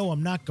not. And no,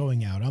 I'm not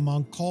going out. I'm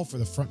on call for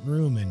the front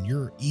room and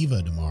you're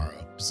Eva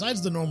tomorrow.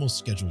 Besides the normal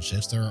scheduled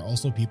shifts, there are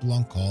also people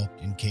on call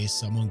in case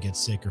someone gets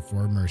sick or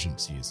for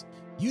emergencies.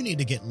 You need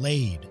to get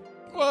laid.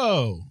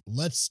 Whoa.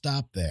 Let's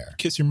stop there.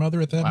 Kiss your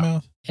mother at that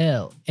mouth?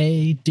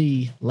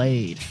 L-A-D,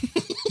 laid.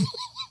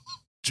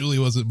 Julie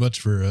wasn't much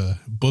for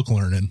book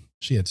learning.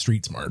 She had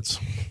street smarts.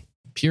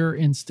 Pure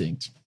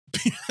instinct.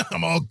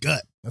 I'm all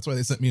gut. That's why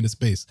they sent me into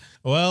space.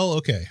 Well,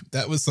 okay.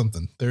 That was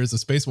something. There's a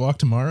spacewalk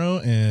tomorrow,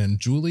 and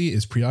Julie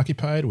is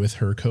preoccupied with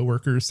her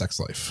coworker's sex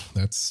life.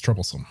 That's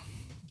troublesome,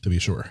 to be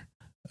sure.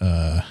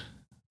 I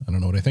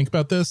don't know what I think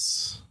about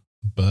this,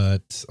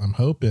 but I'm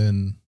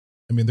hoping...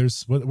 I mean,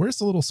 where's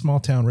the little small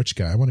town rich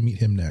guy? I want to meet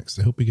him next.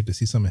 I hope we get to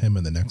see some of him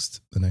in the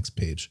next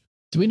page.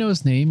 Do we know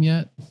his name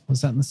yet? Was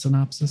that in the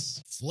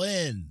synopsis?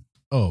 Flynn.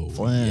 Oh,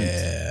 Flint.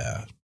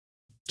 Yeah.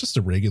 Just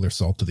a regular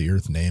salt to the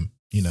earth name,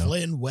 you know.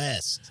 Flynn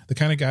West. The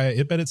kind of guy,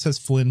 I bet it says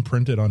Flynn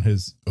printed on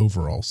his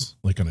overalls,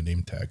 like on a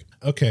name tag.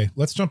 Okay,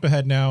 let's jump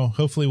ahead now.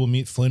 Hopefully we'll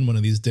meet Flynn one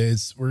of these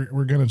days. We're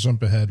going to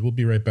jump ahead. We'll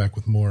be right back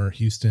with more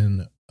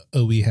Houston.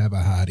 Oh, we have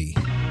a hottie.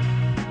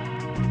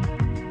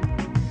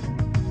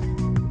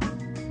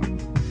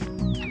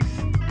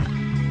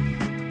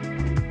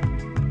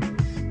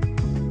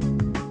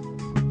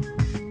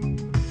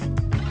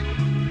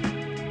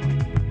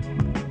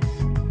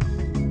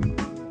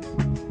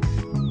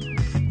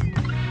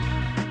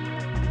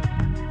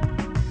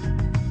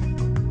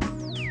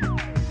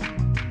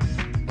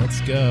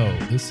 Go.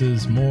 This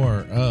is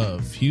more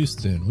of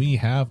Houston. We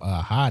have a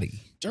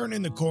hottie.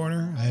 Turning the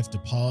corner, I have to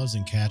pause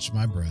and catch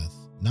my breath.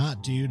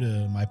 Not due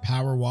to my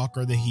power walk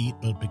or the heat,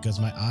 but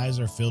because my eyes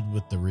are filled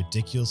with the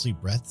ridiculously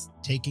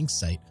breathtaking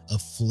sight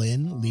of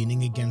Flynn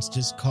leaning against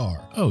his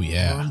car. Oh,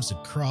 yeah. Arms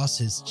across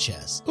his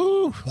chest.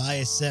 Ooh.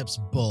 Biceps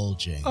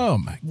bulging. Oh,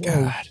 my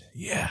God.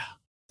 Yeah.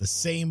 The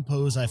same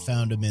pose I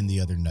found him in the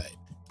other night.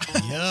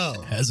 Yo.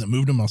 Hasn't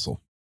moved a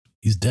muscle.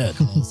 He's dead.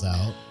 Calls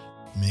out,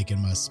 making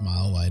my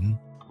smile widen.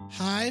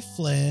 Hi,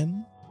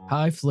 Flynn.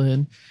 Hi,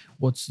 Flynn.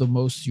 What's the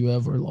most you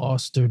ever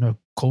lost in a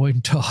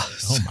coin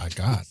toss? Oh, my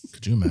God.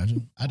 Could you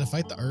imagine? I had to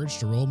fight the urge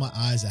to roll my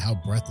eyes at how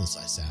breathless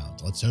I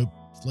sound. Let's hope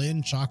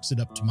Flynn chalks it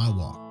up to my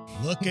walk.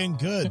 Looking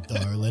good,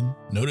 darling.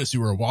 Notice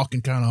you were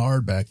walking kind of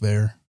hard back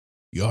there.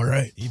 You all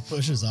right? He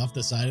pushes off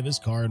the side of his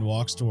car and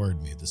walks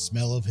toward me. The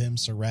smell of him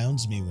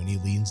surrounds me when he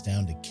leans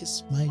down to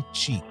kiss my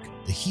cheek.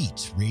 The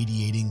heat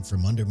radiating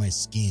from under my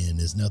skin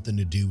has nothing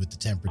to do with the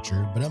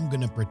temperature, but I'm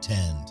gonna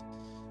pretend.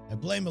 I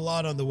blame a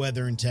lot on the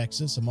weather in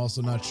Texas. I'm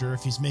also not sure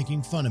if he's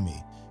making fun of me.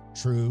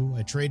 True,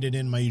 I traded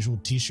in my usual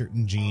t-shirt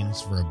and jeans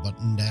for a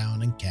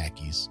button-down and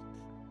khakis,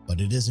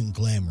 but it isn't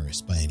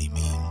glamorous by any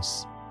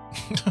means.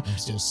 I'm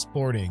still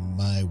sporting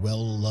my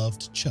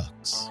well-loved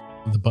Chucks.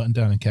 The button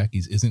down and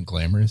khakis isn't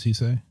glamorous, you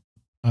say?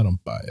 I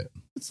don't buy it.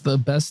 It's the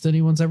best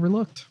anyone's ever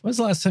looked. When's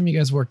the last time you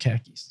guys wore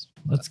khakis?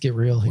 Let's get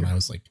real here. When I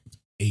was like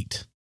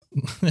 8.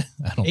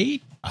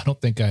 Eight? I don't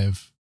think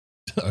I've...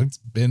 It's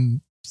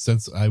been...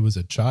 since I was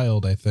a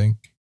child, I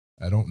think.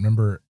 I don't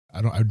remember.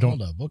 I don't.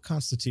 Hold up. What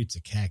constitutes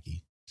a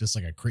khaki? Just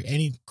like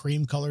any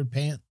cream colored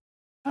pant?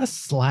 A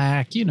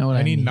slack, you know what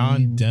any I mean.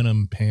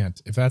 non-denim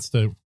pant. If that's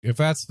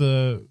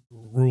the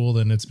rule,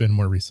 then it's been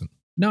more recent.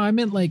 No, I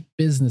meant like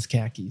business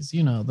khakis,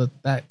 you know,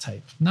 that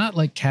type. Not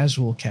like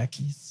casual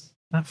khakis.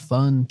 Not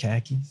fun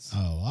khakis.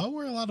 Oh, I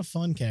wear a lot of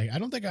fun khakis. I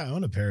don't think I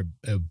own a pair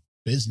of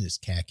business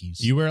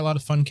khakis. You wear a lot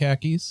of fun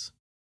khakis?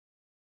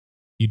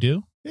 You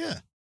do?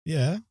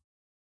 Yeah.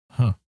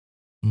 Huh.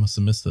 I must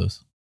have missed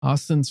those.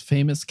 Austin's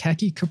famous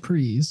khaki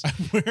capris.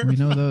 We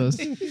know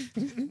those.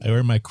 I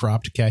wear my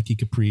cropped khaki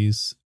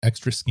capris,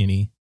 extra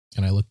skinny,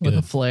 and I look With good.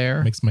 a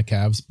flare. Makes my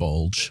calves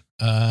bulge.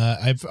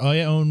 I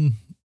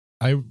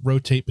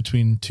rotate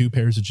between 2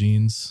 pairs of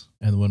jeans,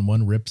 and when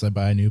one rips, I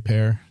buy a new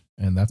pair,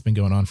 and that's been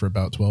going on for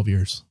about 12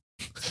 years.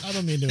 I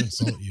don't mean to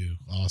insult you,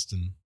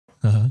 Austin.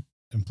 Uh-huh.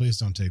 and please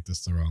don't take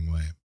this the wrong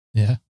way.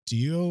 Yeah. Do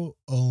you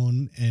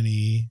own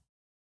any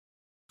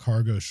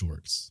cargo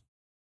shorts?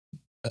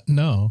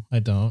 No, I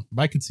don't.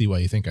 I could see why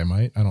you think I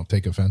might. I don't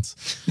take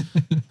offense.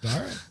 All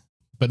right.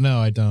 But no,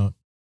 I don't.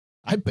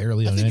 I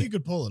barely I own think it. you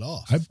could pull it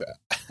off.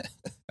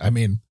 I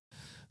mean,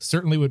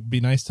 certainly would be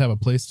nice to have a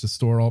place to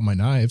store all my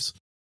knives.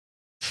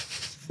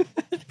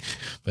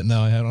 But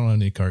no, I don't own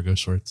any cargo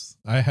shorts.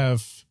 I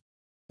have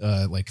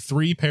like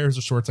 3 pairs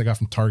of shorts I got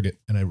from Target,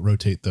 and I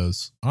rotate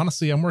those.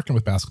 Honestly, I'm working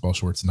with basketball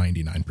shorts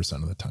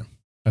 99% of the time.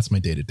 That's my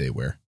day-to-day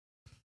wear.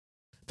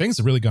 Things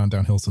have really gone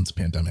downhill since the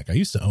pandemic. I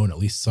used to own at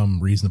least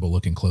some reasonable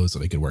looking clothes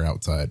that I could wear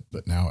outside,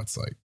 but now it's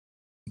like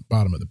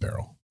bottom of the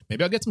barrel.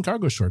 Maybe I'll get some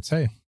cargo shorts.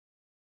 Hey,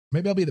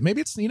 maybe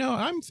it's,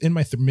 I'm in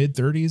my mid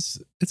 30s.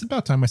 It's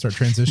about time I start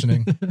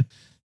transitioning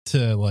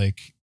to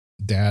like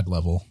dad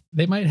level.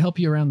 They might help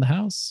you around the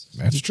house.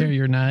 That's you true. carry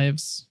your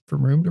knives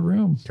from room to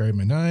room. Carry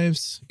my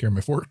knives, carry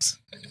my forks.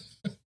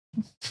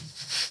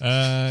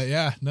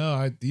 I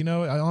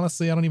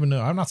honestly, I don't even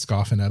know. I'm not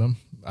scoffing at them.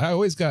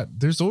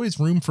 There's always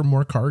room for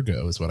more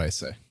cargo is what I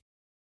say.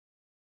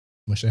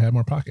 Wish I had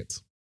more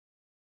pockets.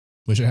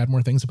 Wish I had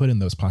more things to put in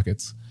those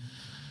pockets.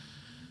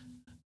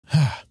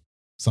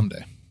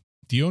 Someday.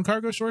 Do you own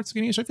cargo shorts,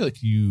 Ganesh? I feel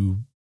like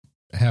you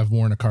have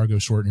worn a cargo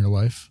short in your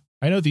life.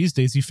 I know these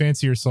days you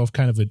fancy yourself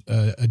kind of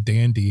a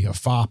dandy, a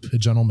fop, a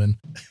gentleman.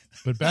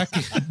 But back,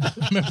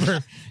 remember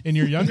in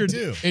your younger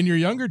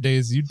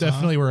days, you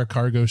definitely were a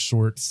cargo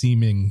short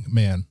seeming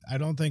man. I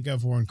don't think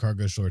I've worn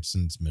cargo shorts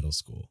since middle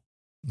school.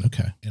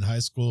 Okay. In high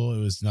school, it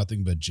was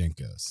nothing but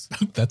Jinkos.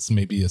 That's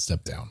maybe a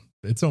step down.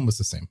 It's almost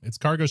the same. It's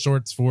cargo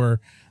shorts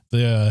for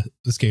the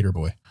skater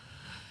boy.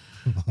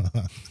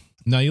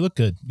 No, you look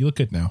good. You look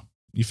good now.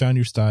 You found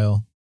your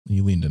style and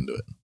you leaned into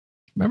it.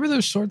 Remember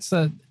those shorts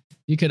that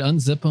you could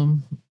unzip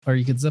them or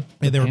you could zip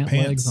the they were pant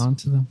pants. legs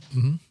onto them?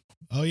 Mm-hmm.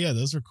 Oh yeah,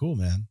 those are cool,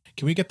 man.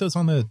 Can we get those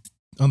on the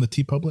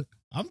TeePublic?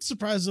 I'm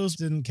surprised those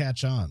didn't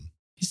catch on.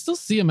 You still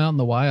see them out in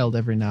the wild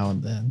every now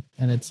and then.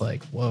 And it's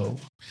like, whoa.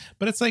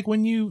 But it's like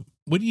what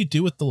do you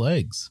do with the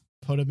legs?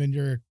 Put them in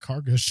your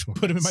cargo shorts.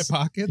 Put them in my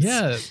pockets?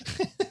 Yeah.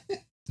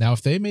 Now,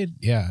 if they made,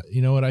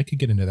 you know what? I could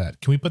get into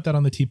that. Can we put that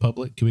on the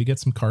TeePublic? Can we get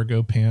some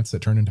cargo pants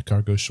that turn into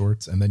cargo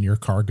shorts and then your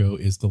cargo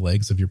is the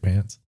legs of your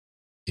pants?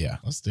 Yeah.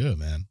 Let's do it,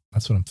 man.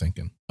 That's what I'm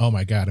thinking. Oh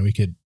my God. And we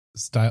could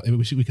style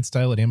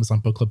it Amazon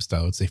Book Club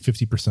style. It's a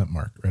 50%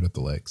 mark right at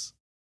the legs.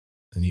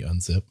 Then you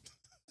unzip.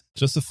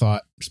 Just a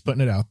thought. Just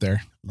putting it out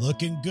there.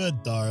 Looking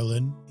good,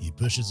 darling. He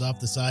pushes off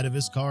the side of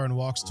his car and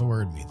walks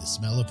toward me. The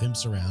smell of him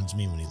surrounds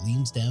me when he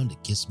leans down to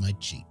kiss my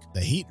cheek.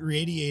 The heat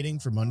radiating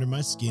from under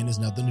my skin has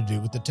nothing to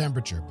do with the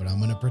temperature, but I'm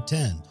going to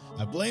pretend.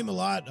 I blame a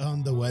lot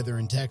on the weather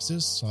in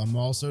Texas, so I'm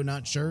also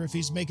not sure if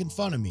he's making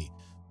fun of me.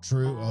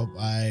 True.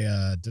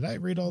 Oh, did I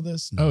read all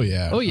this? No. Oh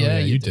yeah. Oh, yeah,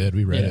 you you did.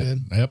 We read Yeah. it.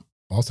 Yep.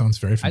 All sounds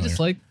very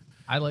familiar.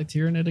 I liked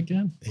hearing it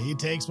again. He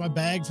takes my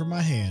bag from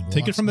my hand.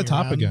 Take it walks from the me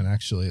top around. again,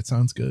 actually. It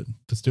sounds good.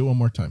 Just do it one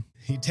more time.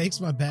 He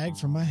takes my bag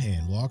from my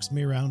hand, walks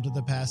me around to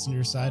the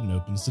passenger side, and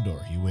opens the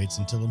door. He waits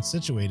until I'm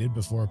situated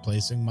before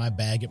placing my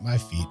bag at my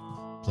feet,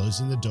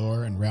 closing the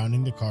door and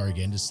rounding the car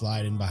again to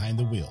slide in behind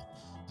the wheel.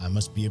 I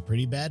must be a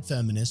pretty bad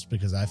feminist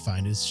because I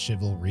find his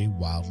chivalry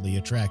wildly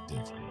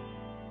attractive.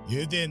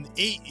 You didn't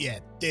eat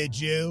yet, did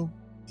you?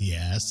 He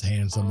asks,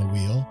 hands on the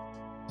wheel.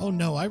 Oh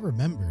no, I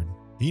remembered.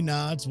 He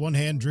nods, one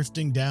hand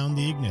drifting down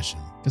the ignition.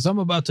 Because I'm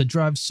about to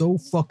drive so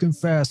fucking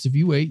fast. If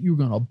you ate, you're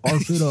going to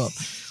barf it up.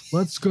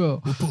 Let's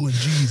go. We're pulling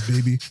G's,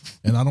 baby.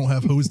 And I don't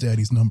have Hose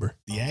Daddy's number.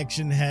 The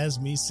action has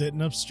me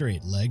sitting up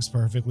straight, legs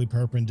perfectly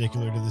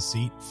perpendicular to the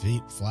seat,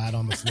 feet flat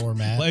on the floor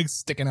mat. Legs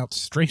sticking out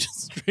straight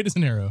as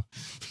an arrow.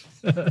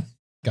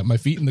 Got my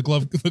feet in the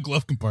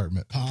glove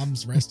compartment.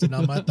 Palms resting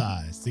on my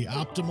thighs, the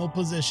optimal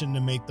position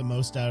to make the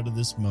most out of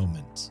this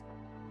moment.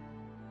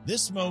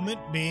 This moment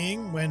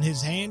being when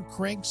his hand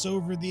cranks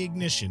over the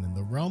ignition and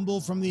the rumble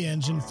from the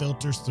engine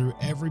filters through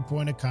every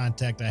point of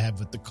contact I have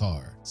with the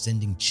car,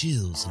 sending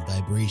chills and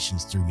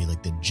vibrations through me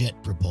like the jet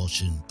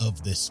propulsion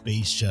of the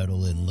space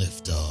shuttle in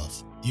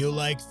liftoff. You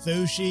like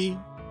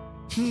sushi?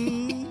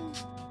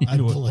 I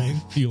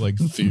blink. You like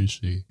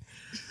sushi.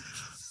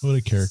 What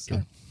a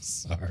character.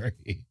 Sorry.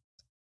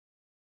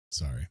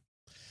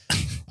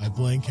 I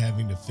blink,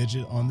 having to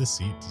fidget on the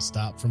seat to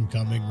stop from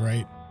coming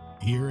right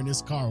here in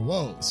his car.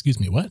 Whoa. Excuse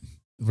me, what?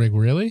 Like,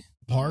 really?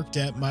 Parked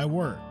at my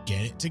work.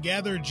 Get it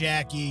together,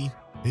 Jackie.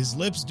 His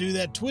lips do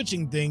that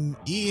twitching thing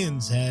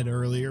Ian's had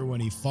earlier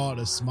when he fought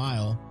a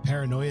smile.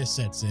 Paranoia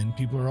sets in.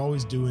 People are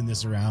always doing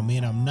this around me,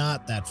 and I'm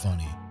not that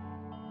funny.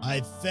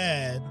 I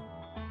said,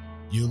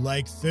 you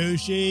like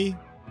sushi?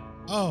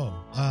 Oh,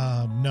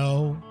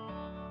 no.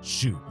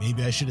 Shoot,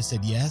 maybe I should have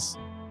said yes.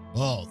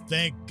 Oh,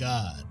 thank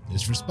God.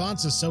 His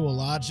response is so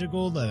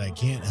illogical that I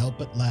can't help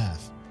but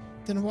laugh.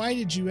 Then why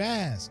did you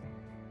ask?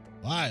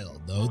 I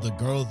don't know. The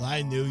girls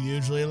I knew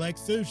usually like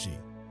sushi.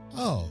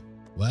 Oh,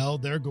 well,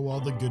 there go all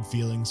the good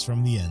feelings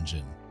from the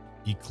engine.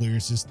 He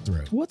clears his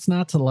throat. What's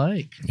not to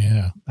like?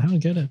 Yeah. I don't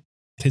get it.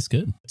 Tastes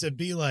good. To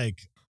be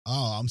like,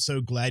 oh, I'm so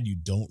glad you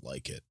don't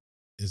like it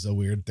is a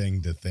weird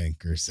thing to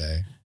think or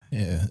say.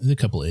 Yeah, there's a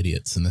couple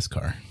idiots in this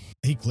car.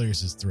 He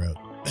clears his throat.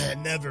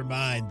 Never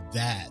mind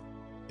that.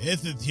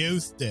 This is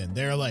Houston.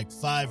 There are like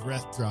 5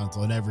 restaurants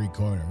on every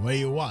corner. What do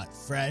you want?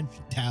 French?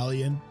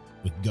 Italian?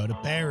 We can go to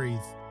Perry's.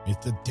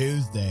 It's a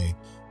Tuesday.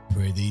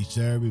 Pretty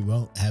sure we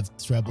won't have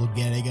trouble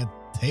getting a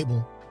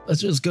table.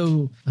 Let's just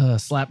go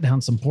slap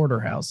down some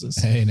porterhouses.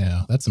 Hey,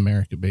 now, that's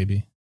America,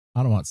 baby.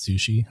 I don't want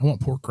sushi. I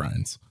want pork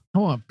rinds. I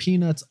want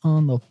peanuts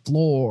on the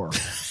floor.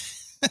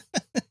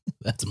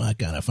 That's my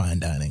kind of fine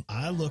dining.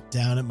 I look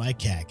down at my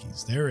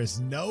khakis. There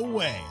is no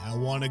way I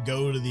want to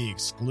go to the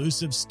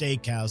exclusive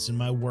steakhouse in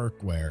my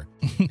workwear.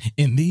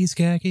 In these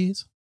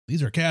khakis?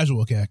 These are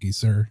casual khakis,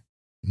 sir.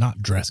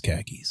 Not dress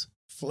khakis.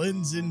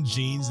 Flynn's in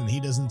jeans and he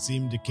doesn't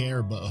seem to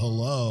care, but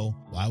hello,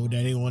 why would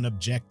anyone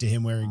object to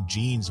him wearing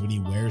jeans when he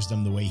wears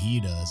them the way he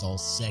does, all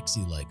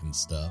sexy like and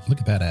stuff? Look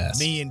at that ass.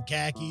 Me in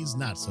khakis,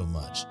 not so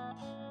much.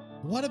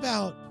 What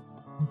about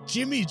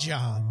Jimmy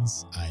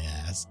John's? I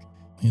ask.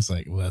 He's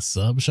like, well, a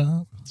sub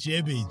shop?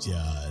 Jimmy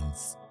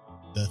John's.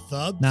 The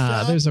thub Nah,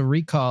 shop? there's a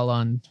recall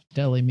on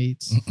deli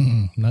meats.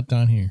 Mm-mm, not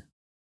down here.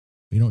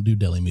 We don't do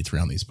deli meats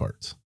around these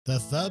parts. The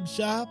thub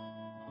shop?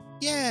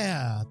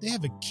 Yeah, they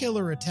have a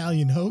killer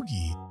Italian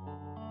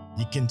hoagie.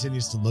 He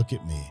continues to look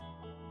at me.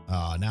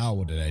 Oh, now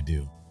what did I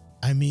do?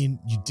 I mean,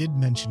 you did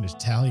mention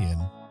Italian.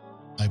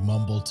 I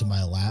mumbled to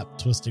my lap,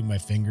 twisting my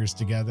fingers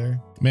together.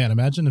 Man,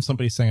 imagine if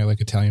somebody's saying I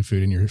like Italian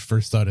food and your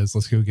first thought is,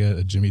 let's go get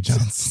a Jimmy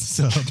John's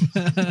sub.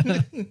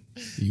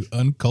 You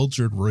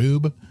uncultured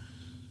rube.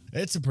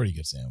 It's a pretty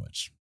good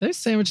sandwich. Their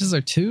sandwiches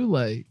are too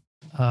like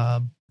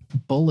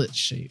bullet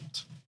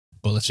shaped.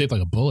 Bullet shaped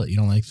like a bullet. You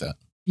don't like that.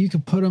 You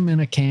could put them in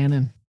a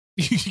cannon.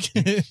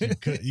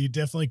 You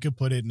definitely could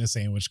put it in a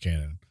sandwich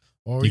cannon.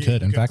 Or You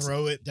could. In fact-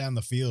 throw it down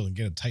the field and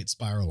get a tight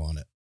spiral on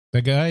it.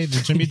 The guy,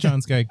 the Jimmy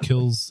John's guy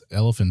kills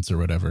elephants or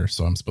whatever,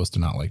 so I'm supposed to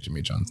not like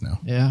Jimmy John's now.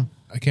 Yeah.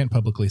 I can't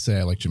publicly say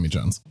I like Jimmy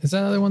John's. Is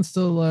that other one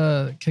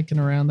still kicking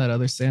around, that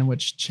other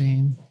sandwich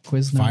chain?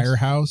 Quiznos?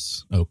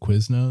 Firehouse? Oh,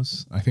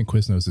 Quiznos? I think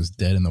Quiznos is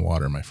dead in the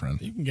water, my friend.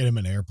 You can get him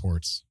in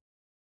airports.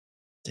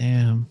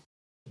 Damn.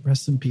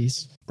 Rest in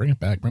peace. Bring it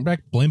back. Bring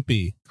back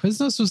Blimpie.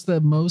 Quiznos was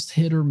the most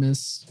hit or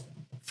miss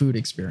food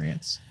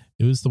experience.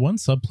 It was the one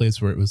sub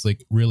place where it was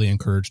like really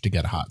encouraged to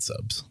get hot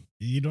subs.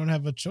 You don't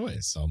have a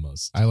choice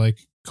almost. I like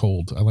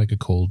cold. I like a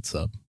cold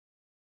sub.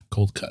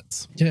 Cold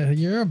cuts. Yeah,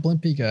 you're a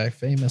Blimpie guy,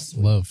 famous.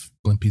 Love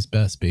Blimpie's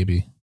best,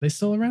 baby. They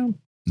still around?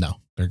 No,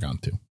 they're gone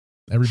too.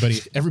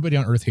 Everybody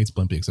on Earth hates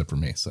Blimpie except for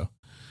me. So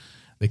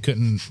they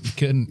couldn't.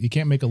 You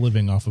can't make a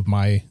living off of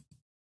my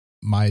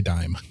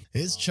dime.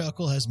 His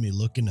chuckle has me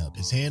looking up.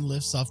 His hand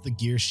lifts off the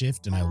gear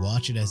shift and I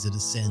watch it as it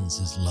ascends,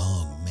 his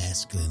long,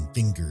 masculine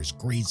fingers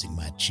grazing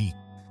my cheek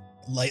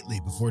lightly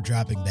before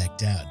dropping back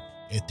down.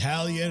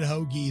 Italian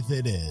hoagies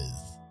it is.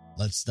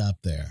 Let's stop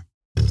there.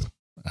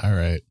 All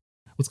right.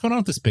 What's going on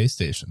with the space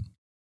station?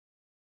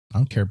 I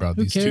don't care about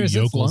Who these cares? two It's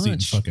yokels eating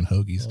lunch. fucking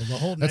hoagies. Well, the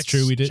whole That's next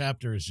true, we did-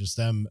 chapter is just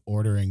them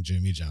ordering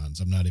Jimmy John's.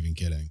 I'm not even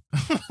kidding.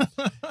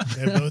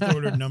 They both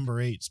ordered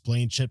number 8's,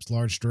 plain chips,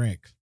 large drink.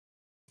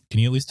 Can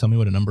you at least tell me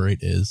what a number 8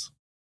 is?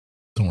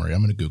 Don't worry, I'm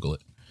going to Google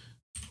it.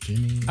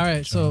 Jimmy All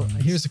right, so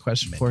John's here's a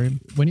question for you.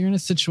 When you're in a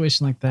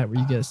situation like that where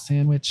you get a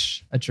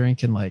sandwich, a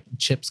drink, and like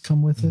chips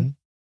come with it, Mhm.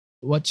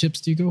 what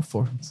chips do you go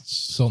for?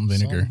 Salt and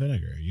vinegar. Salt and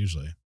vinegar,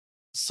 usually.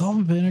 Salt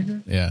and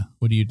vinegar? Yeah.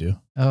 What do you do?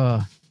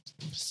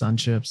 Sun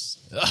chips.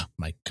 Oh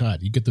my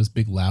God. You get those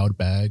big loud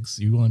bags.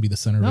 You want to be the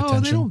center of No,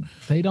 attention.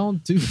 they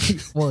don't do.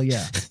 Well,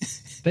 yeah,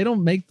 they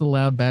don't make the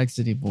loud bags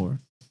anymore.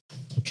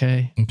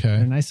 Okay, Okay.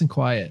 they're nice and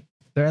quiet.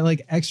 They're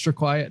like extra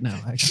quiet now.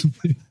 Actually,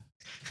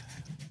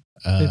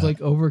 they've like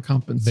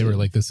overcompensated. They were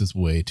like, this is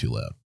way too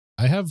loud.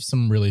 I have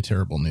some really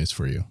terrible news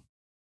for you,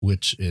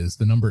 which is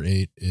the number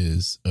 8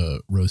 is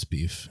roast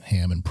beef,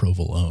 ham, and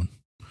provolone.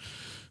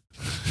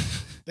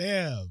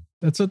 Damn.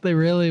 That's what they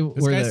really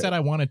This were. guy there. said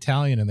I want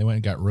Italian, and they went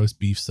and got roast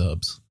beef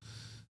subs.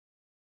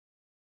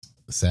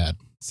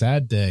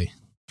 Sad day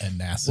at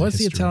NASA. What's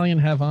the history. Italian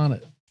have on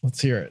it?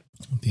 Let's hear it.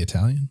 The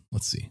Italian?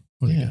 Let's see.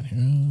 What do we Yeah. got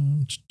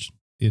here?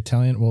 The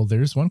Italian. Well,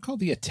 there's one called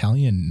the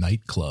Italian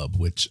Nightclub,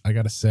 which I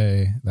got to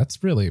say,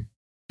 that's really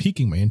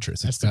piquing my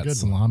interest. That's It's the got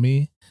good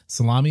one.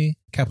 salami,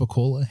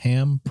 capicola,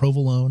 ham,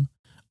 provolone,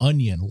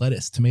 onion,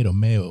 lettuce, tomato,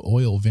 mayo,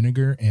 oil,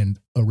 vinegar, and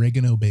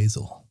oregano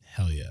basil.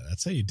 Hell yeah.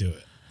 That's how you do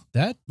it.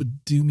 That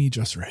would do me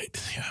just right.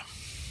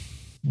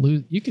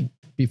 Yeah. You could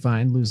be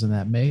fine losing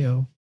that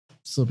mayo.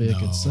 Still be a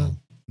good sub.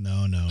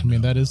 No. I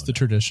mean, that is the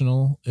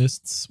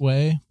traditionalist's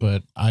way,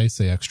 but I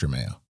say extra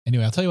mayo.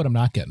 Anyway, I'll tell you what I'm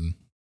not getting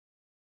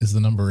is the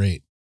number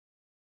 8.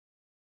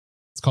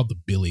 It's called the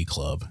Billy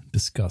Club.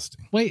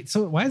 Disgusting. Wait,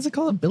 so why is it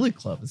called a Billy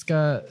Club? It's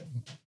got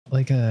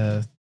like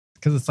because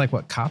it's like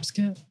what cops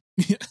get.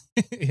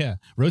 Yeah.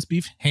 Roast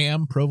beef,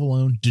 ham,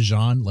 provolone,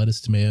 Dijon, lettuce,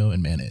 tomato,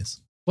 and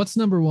mayonnaise. What's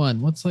number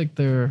one? What's like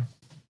their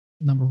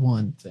number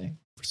one thing?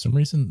 For some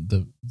reason,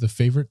 the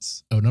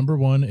favorites. Oh, number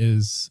 1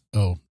 is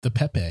the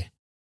Pepe.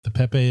 The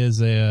Pepe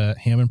is a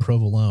ham and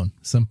provolone.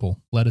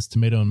 Simple. Lettuce,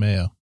 tomato, and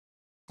mayo.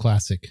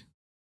 Classic.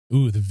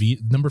 Ooh,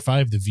 number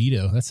 5, the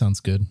Vito. That sounds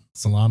good.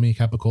 Salami,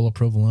 capicola,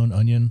 provolone,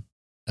 onion.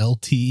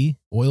 LT,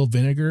 oil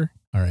vinegar.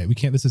 All right, we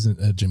can't. This isn't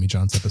a Jimmy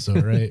John's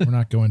episode, right? We're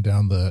not going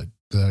down the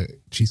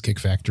Cheesecake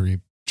Factory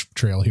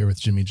trail here with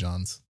Jimmy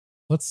John's.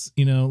 Let's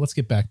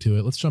get back to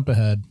it. Let's jump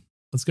ahead.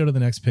 Let's go to the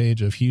next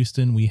page of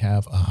Houston. We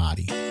have a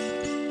hottie.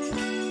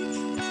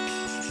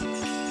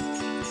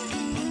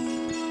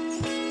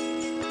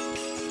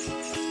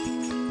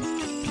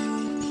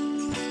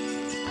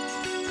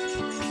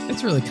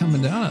 It's really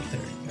coming down out there,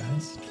 you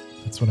guys.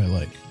 That's what I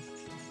like.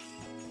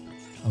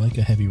 I like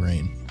a heavy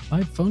rain.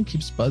 My phone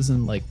keeps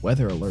buzzing like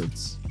weather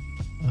alerts.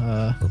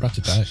 We're about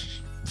to die.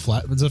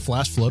 It's a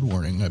flash flood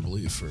warning, I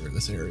believe, for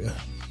this area.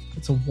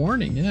 It's a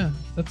warning, yeah.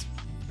 That's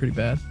pretty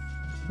bad.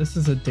 This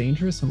is a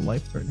dangerous and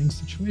life-threatening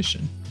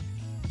situation.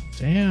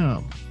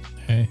 Damn.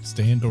 Hey,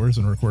 stay indoors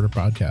and record a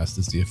podcast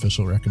is the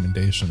official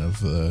recommendation of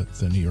the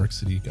New York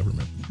City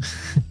government.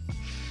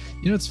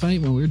 You know, it's funny,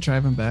 when we were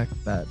driving back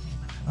that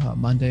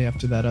Monday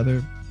after that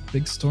other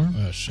big storm.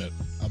 Oh, shit.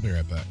 I'll be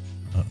right back.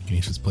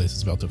 Ganesha's place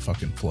is about to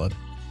fucking flood.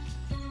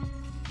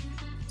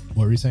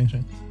 What were you saying,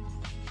 Shane?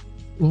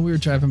 When we were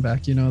driving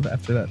back,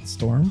 after that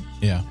storm.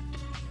 Yeah.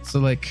 So,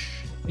 like,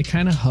 it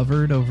kind of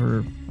hovered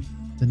over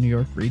the New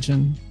York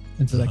region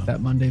into, like,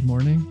 that Monday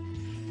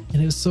morning.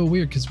 And it was so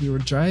weird because we were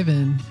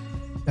driving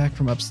back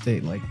from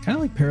upstate, like, kind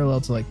of like parallel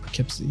to, like,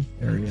 Poughkeepsie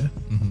area.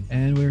 Mm-hmm.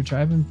 And we were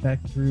driving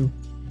back through,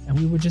 and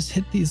we would just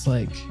hit these,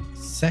 like,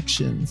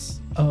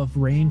 sections of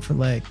rain for,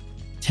 like,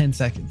 10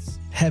 seconds.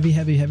 Heavy,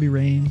 heavy, heavy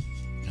rain.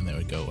 And they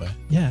would go away.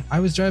 Yeah, I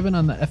was driving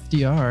on the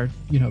FDR,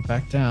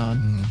 back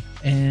down,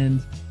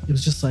 and it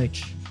was just like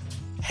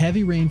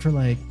heavy rain for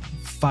like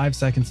 5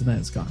 seconds and then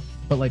it's gone.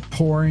 But like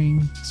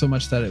pouring so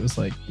much that it was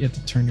like you had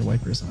to turn your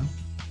wipers on.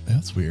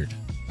 That's weird.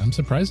 I'm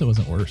surprised it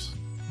wasn't worse.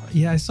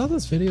 Yeah, I saw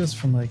those videos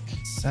from like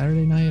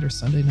Saturday night or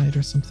Sunday night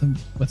or something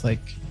with like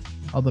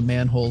all the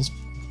manholes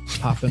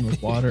popping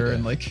with water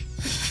and like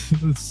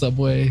the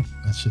subway.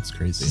 That shit's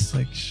crazy.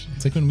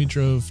 It's like when we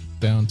drove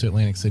down to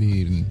Atlantic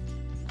City in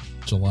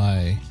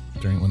July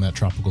during when that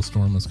tropical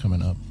storm was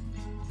coming up,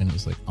 and it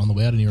was like on the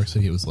way out of New York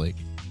City, it was like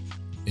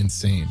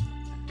insane,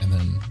 and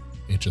then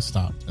it just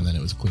stopped, and then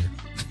it was clear.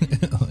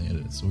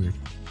 It's weird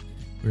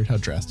how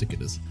drastic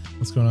it is.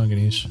 What's going on,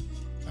 Ganesh? All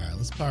right,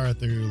 let's power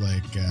through.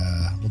 Like,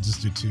 we'll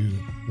just do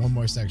one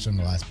more section on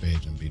the last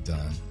page and be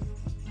done.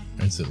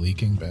 Is it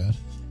leaking bad?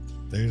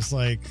 There's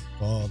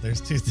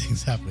two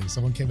things happening.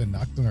 Someone came and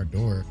knocked on our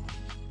door,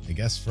 I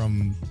guess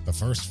from the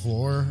first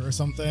floor or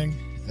something.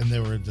 And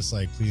they were just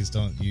like, please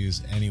don't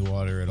use any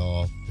water at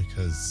all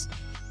because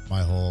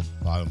my whole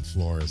bottom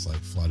floor is like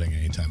flooding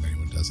anytime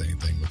anyone does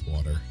anything with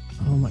water.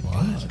 Oh my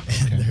God.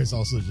 And there's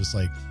also just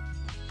like,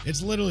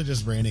 it's literally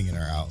just raining in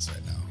our house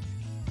right now.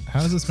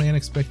 How does this man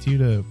expect you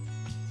to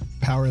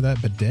power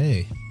that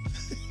bidet?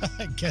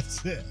 I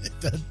guess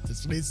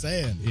that's what he's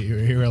saying.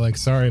 You were like,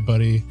 sorry,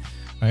 buddy.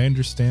 I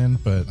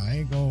understand, but I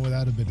ain't going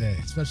without a bidet,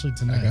 especially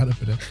tonight. I got a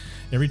bidet.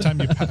 Every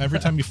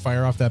time you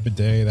fire off that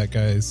bidet, that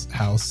guy's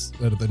house,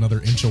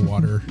 another inch of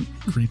water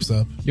creeps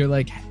up. You're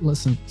like,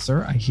 listen,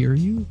 sir, I hear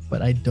you,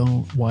 but I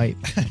don't wipe.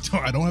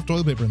 I don't have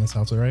toilet paper in this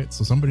house, all right?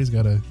 So something's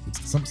got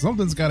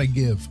to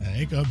give. It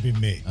ain't gonna be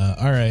me.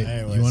 All right.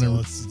 Anyway, you wanna...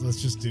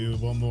 let's just do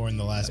one more in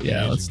the last page.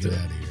 Yeah, let's and get do it.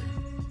 out of here.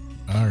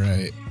 All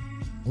right.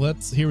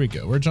 Here we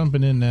go. We're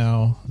jumping in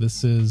now.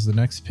 This is the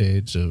next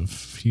page of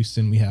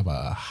Houston. We have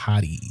a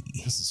hottie.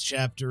 This is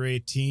chapter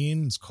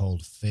 18. It's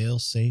called Fail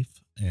Safe,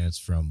 and it's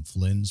from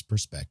Flynn's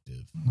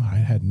perspective. I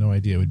had no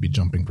idea it would be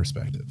jumping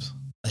perspectives.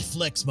 I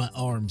flex my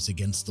arms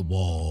against the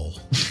wall.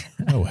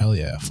 Oh, hell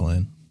yeah,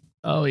 Flynn.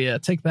 Oh yeah,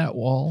 take that,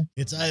 wall.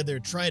 It's either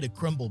try to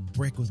crumble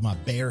brick with my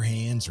bare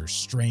hands or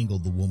strangle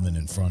the woman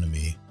in front of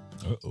me.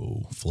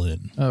 Uh-oh,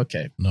 Flynn.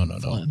 Okay. No.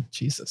 Flynn.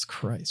 Jesus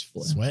Christ,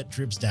 Flynn. Sweat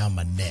drips down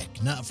my neck,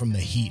 not from the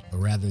heat, but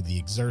rather the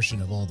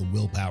exertion of all the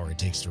willpower it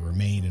takes to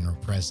remain in her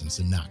presence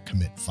and not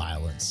commit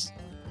violence.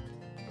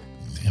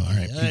 Damn, all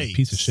right. Yikes.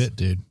 Piece of shit,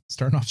 dude.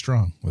 Starting off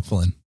strong with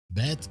Flynn.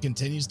 Beth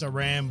continues to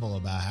ramble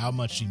about how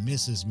much she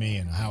misses me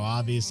and how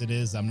obvious it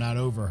is I'm not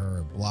over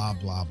her, blah,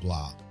 blah,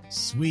 blah.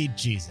 Sweet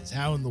Jesus,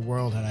 how in the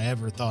world had I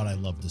ever thought I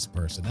loved this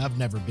person? I've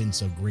never been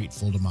so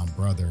grateful to my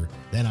brother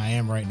than I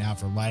am right now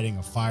for lighting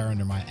a fire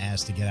under my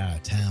ass to get out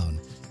of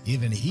town.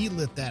 Even he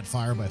lit that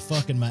fire by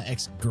fucking my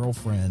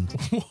ex-girlfriend.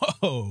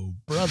 Whoa,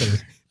 brother.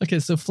 Okay,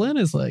 so Flynn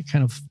is like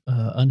kind of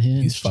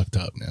unhinged. He's fucked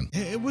up, man.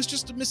 It was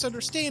just a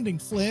misunderstanding,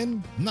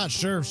 Flynn. I'm not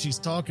sure if she's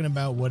talking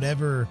about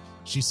whatever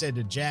she said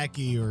to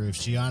Jackie or if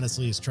she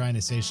honestly is trying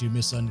to say she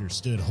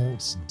misunderstood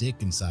Holt's dick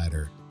inside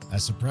her. I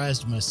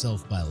surprised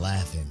myself by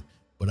laughing,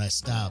 but I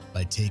stopped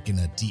by taking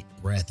a deep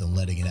breath and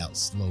letting it out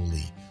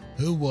slowly.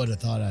 Who would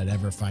have thought I'd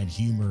ever find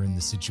humor in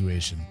the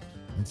situation?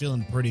 I'm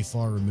feeling pretty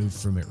far removed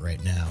from it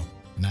right now,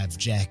 and I have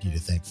Jackie to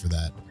thank for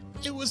that.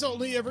 It was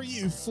only ever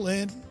you,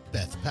 Flynn.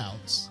 Beth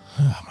pouts.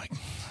 Oh my,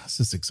 this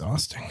is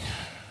exhausting.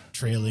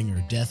 Trailing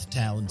her death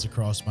talons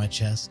across my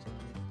chest.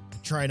 I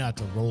try not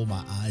to roll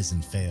my eyes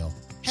and fail.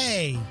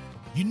 Hey,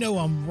 you know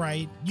I'm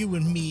right. You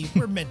and me,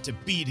 we're meant to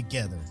be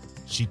together.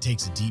 She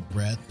takes a deep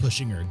breath,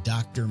 pushing her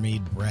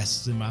doctor-made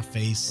breasts in my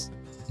face.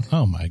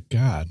 Oh my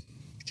God.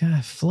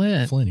 God,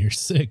 Flint. Flynn, you're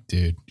sick,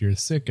 dude. You're a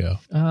sicko.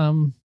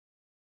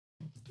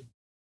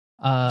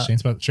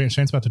 Shane's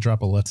about to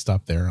drop a let's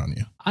stop there on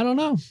you. I don't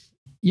know.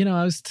 You know,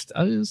 I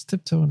was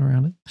tiptoeing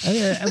around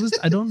it.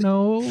 I don't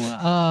know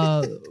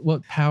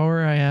what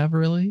power I have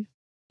really.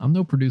 I'm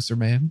no producer,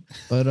 man,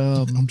 but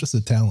I'm just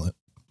a talent.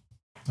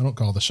 I don't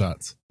call the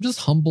shots. just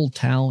humble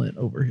talent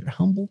over here.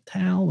 Humble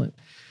talent.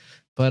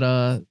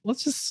 But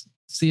let's just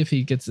see if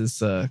he gets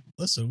his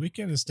Listen, we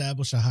can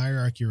establish a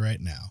hierarchy right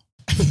now.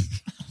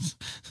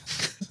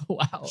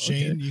 wow.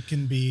 Shane, Okay. you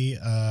can be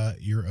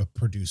you're a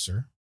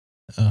producer.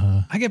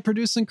 I get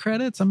producing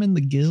credits. I'm in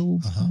the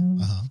guild.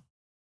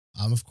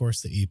 I'm of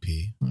course the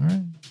EP. All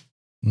right.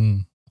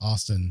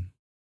 Austin,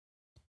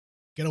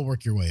 gotta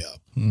work your way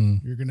up.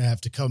 You're gonna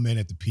have to come in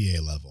at the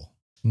PA level.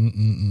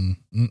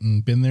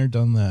 Been there,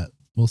 done that.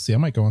 We'll see. I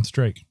might go on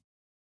strike.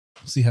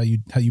 See how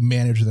you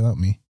manage without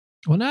me.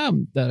 Well, now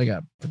that I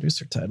got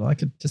producer title, I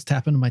could just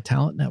tap into my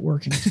talent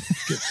network and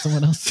get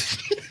someone else.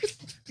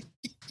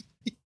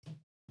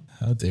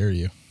 How dare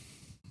you?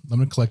 I'm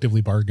gonna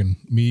collectively bargain.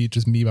 Me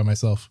by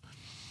myself.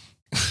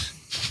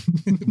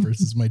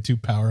 Versus my two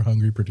power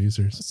hungry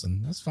producers.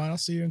 Listen, that's fine. I'll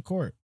see you in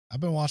court. I've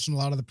been watching a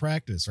lot of the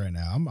practice right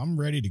now. I'm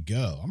ready to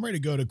go. I'm ready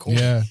to go to court.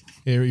 Yeah,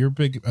 you're a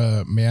big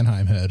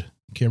Mannheim head.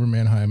 Cameron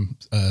Mannheim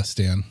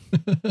stan.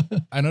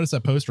 I noticed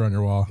that poster on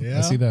your wall. Yeah?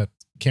 I see that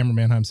Cameron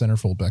Mannheim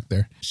centerfold back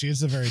there. She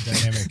is a very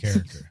dynamic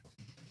character.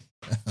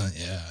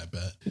 Yeah, I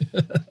bet.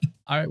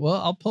 All right. Well,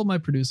 I'll pull my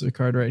producer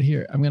card right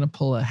here. I'm going to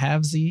pull a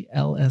Havsy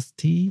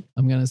LST.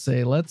 I'm going to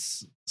say,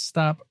 let's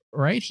stop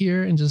right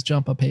here and just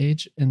jump a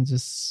page and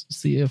just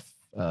see if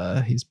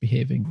he's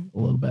behaving a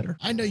little better.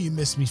 I know you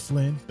miss me,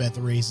 Flynn. Beth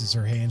raises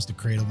her hands to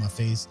cradle my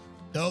face.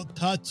 Don't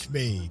touch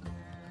me.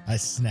 I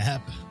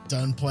snap,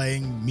 done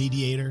playing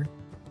mediator.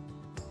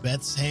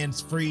 Beth's hands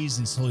freeze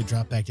and slowly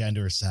drop back down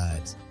to her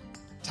sides.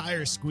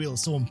 Tires squeal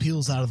as someone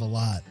peels out of the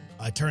lot.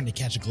 I turn to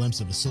catch a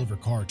glimpse of a silver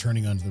car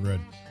turning onto the road.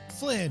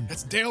 Flynn!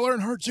 That's Dale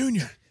Earnhardt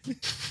Jr.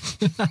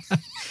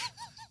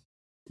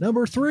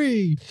 Number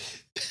 3.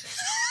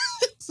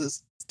 This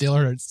is Dale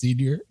Earnhardt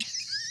Sr.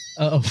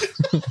 Oh,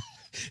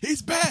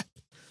 He's back.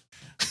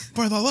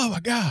 For the love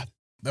of God.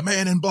 The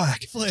man in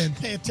black. Flynn,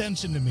 pay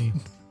attention to me.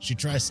 She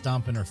tries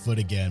stomping her foot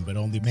again, but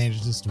only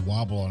manages to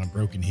wobble on a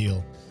broken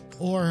heel.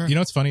 Or You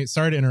know what's funny?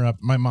 Sorry to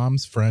interrupt. My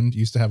mom's friend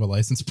used to have a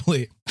license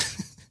plate.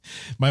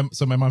 My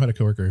mom had a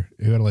coworker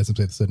who had a license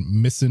plate that said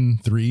missing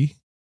 3.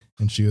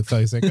 And she thought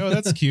he's like, oh,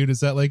 that's cute.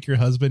 Is that like your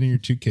husband and your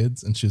 2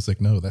 kids? And she was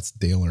like, no, that's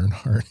Dale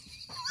Earnhardt.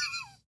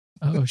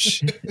 oh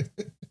shit.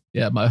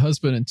 Yeah, my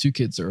husband and 2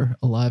 kids are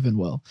alive and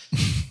well.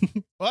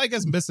 Well, I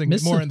guess missing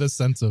more in the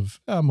sense of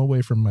I'm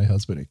away from my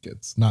husband and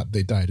kids. Not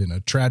they died in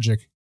a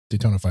tragic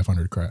Daytona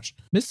 500 crash.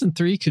 Missing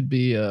 3 could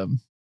be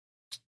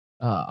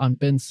on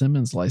Ben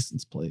Simmons'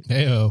 license plate.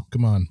 Hey-oh,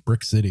 come on,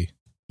 Brick City.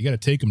 You got to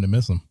take him to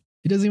miss him.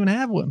 He doesn't even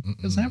have one.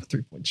 He doesn't have a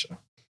 3-point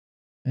shot.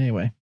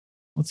 Anyway,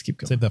 let's keep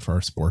going. Save that for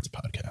our sports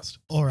podcast.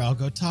 Or I'll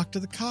go talk to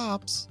the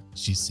cops.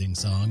 She sings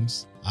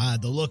songs.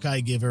 The look I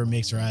give her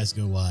makes her eyes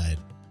go wide.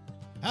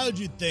 How'd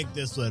you think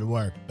this would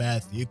work,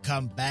 Beth? You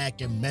come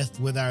back and mess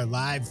with our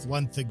lives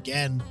once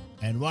again,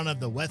 and one of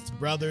the West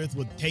brothers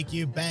would take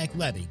you back?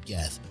 Let me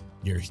guess.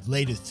 Your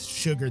latest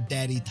sugar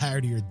daddy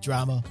tired of your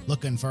drama,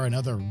 looking for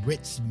another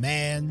rich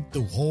man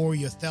to whore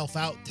yourself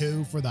out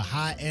to for the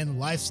high-end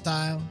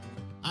lifestyle?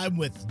 I'm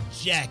with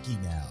Jackie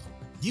now.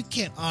 You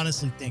can't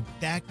honestly think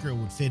that girl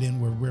would fit in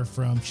where we're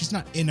from. She's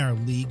not in our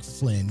league,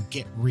 Flynn.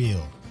 Get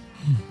real.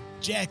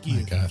 Jackie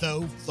is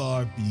so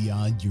far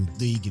beyond your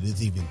league, it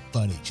isn't even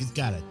funny. She's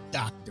got a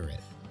doctorate.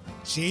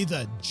 She's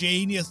a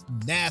genius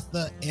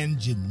NASA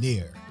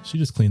engineer. She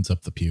just cleans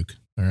up the puke.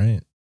 All right.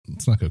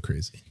 Let's not go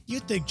crazy. You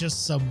think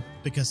just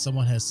because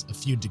someone has a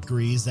few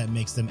degrees that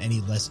makes them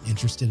any less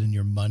interested in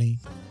your money?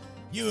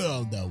 You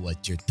don't know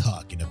what you're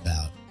talking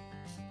about.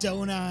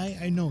 Don't I?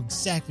 I know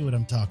exactly what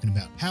I'm talking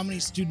about. How many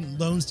student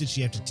loans did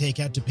she have to take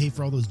out to pay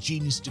for all those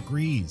genius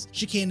degrees?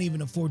 She can't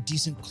even afford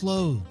decent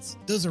clothes.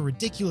 Those are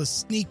ridiculous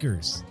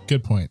sneakers.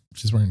 Good point.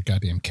 She's wearing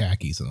goddamn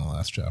khakis in the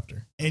last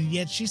chapter. And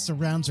yet she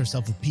surrounds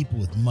herself with people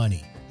with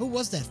money. Who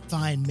was that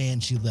fine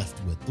man she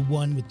left with? The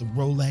one with the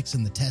Rolex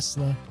and the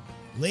Tesla?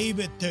 Leave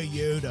it to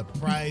you to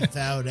price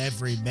out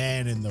every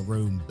man in the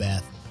room,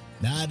 Beth.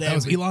 That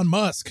was Elon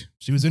Musk.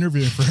 She was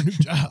interviewing for a new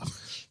job.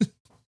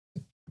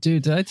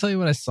 Dude, did I tell you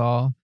what I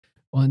saw?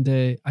 One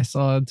day I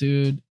saw a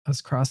dude, I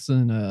was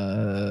crossing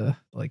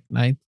like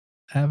 9th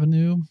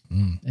Avenue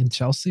in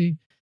Chelsea.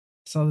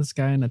 I saw this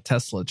guy in a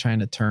Tesla trying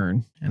to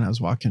turn, and I was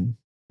walking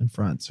in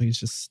front. So he's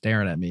just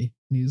staring at me.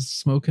 And he's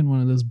smoking one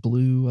of those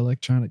blue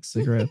electronic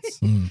cigarettes.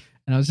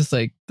 And I was just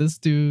like, this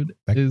dude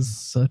is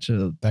such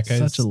a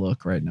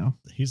look right now.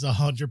 He's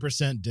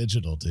 100%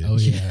 digital, dude. Oh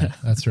yeah,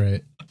 that's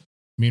right. I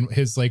mean,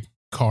 his like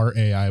car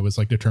AI was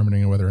like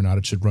determining whether or not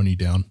it should run you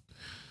down.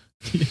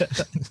 Yeah.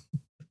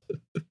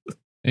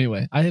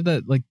 Anyway, I had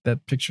that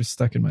picture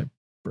stuck in my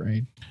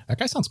brain. That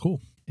guy sounds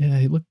cool. Yeah,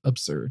 he looked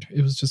absurd.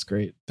 It was just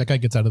great. That guy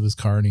gets out of his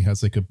car and he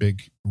has like a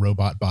big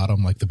robot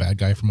bottom, like the bad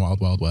guy from Wild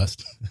Wild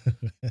West.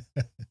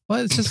 Well,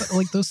 it's just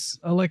like those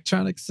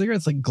electronic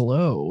cigarettes like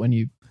glow when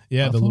you.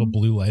 Yeah, puff the little them.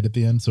 blue light at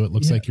the end, so it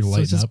looks Yeah, like you're so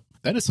lighting it's just- up.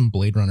 That is some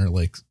Blade Runner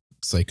like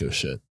psycho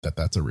shit.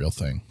 That's a real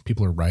thing.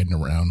 People are riding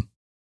around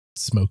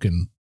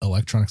smoking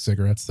electronic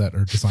cigarettes that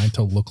are designed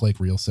to look like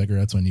real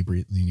cigarettes when you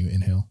breathe, when you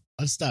inhale.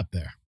 Let's stop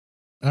there.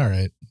 All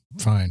right,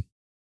 fine.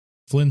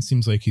 Flynn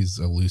seems like he's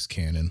a loose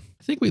cannon.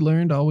 I think we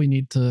learned all we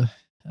need to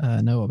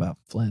know about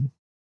Flynn.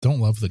 Don't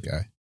love the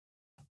guy.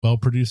 Well,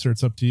 producer,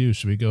 it's up to you.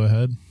 Should we go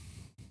ahead?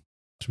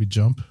 Should we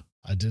jump?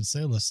 I did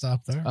say let's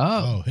stop there.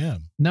 Oh.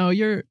 Him. No,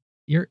 you're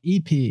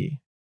EP.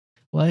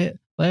 Lay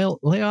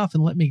off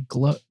and let me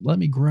grow. Let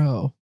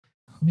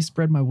me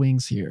spread my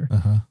wings here.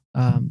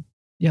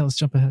 Yeah, let's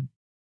jump ahead.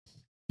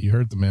 You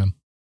heard the man.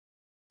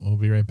 We'll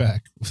be right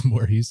back with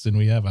more Houston.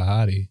 We have a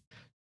hottie.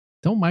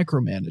 Don't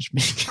micromanage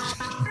me.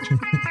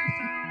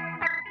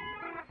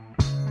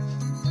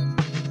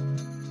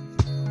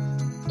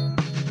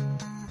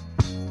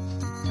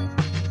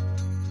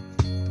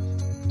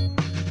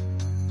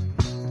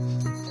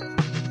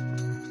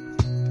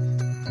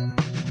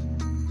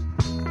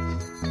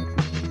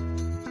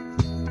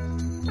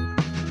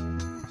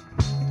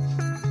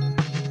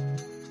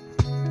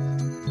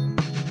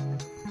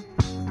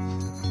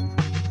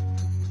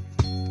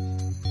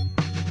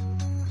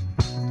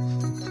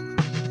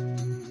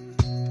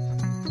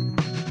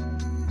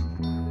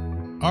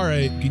 All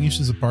right,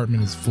 Ganesh's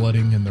apartment is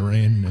flooding in the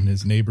rain and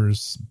his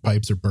neighbor's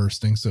pipes are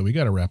bursting, so we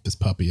got to wrap this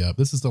puppy up.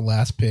 This is the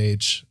last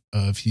page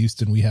of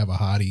Houston. We have a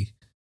hottie.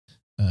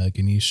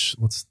 Ganesh,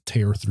 let's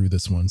tear through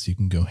this one so you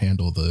can go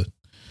handle the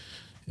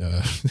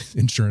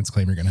insurance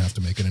claim you're going to have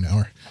to make in an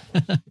hour.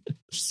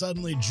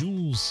 Suddenly,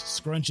 Jules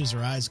scrunches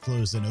her eyes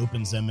closed and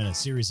opens them in a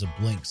series of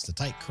blinks. The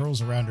tight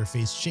curls around her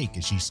face shake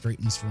as she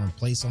straightens from her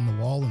place on the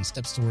wall and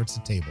steps towards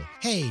the table.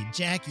 Hey,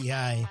 Jackie,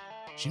 hi.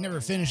 She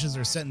never finishes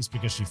her sentence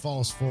because she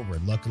falls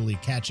forward, luckily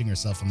catching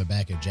herself on the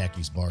back of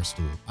Jackie's bar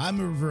stool. I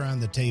move around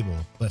the table,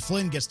 but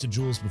Flynn gets to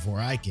Jules before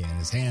I can,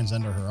 his hands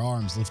under her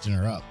arms lifting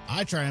her up.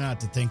 I try not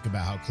to think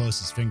about how close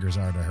his fingers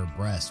are to her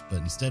breast, but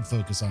instead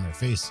focus on her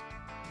face,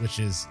 which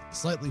is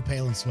slightly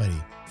pale and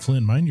sweaty.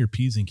 Flynn, mind your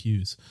P's and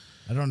Q's.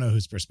 I don't know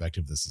whose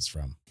perspective this is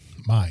from.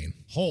 Mine.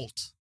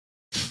 Holt.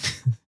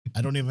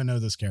 I don't even know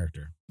this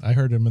character. I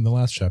heard him in the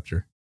last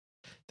chapter.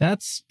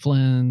 That's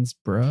Flynn's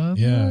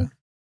brother. Yeah.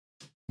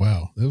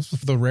 Wow. This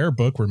was the rare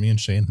book where me and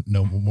Shane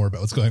know more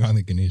about what's going on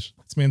than Ganesh.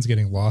 This man's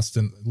getting lost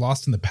in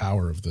the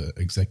power of the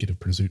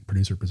executive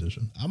producer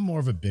position. I'm more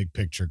of a big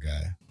picture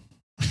guy.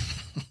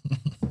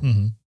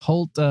 Mm-hmm.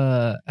 Holt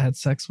had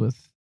sex with.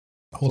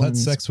 Holt had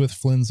sex with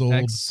Flynn's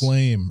old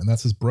flame, and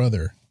that's his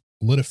brother.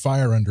 Lit a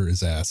fire under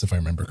his ass, if I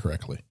remember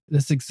correctly.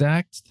 This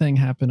exact thing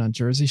happened on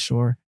Jersey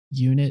Shore.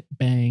 Unit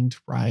banged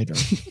Ryder.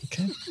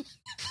 Okay.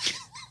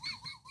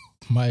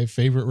 My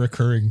favorite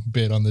recurring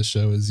bit on this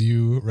show is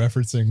you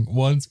referencing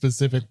one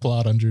specific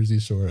plot on Jersey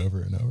Shore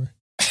over and over.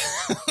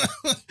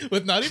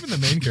 With not even the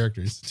main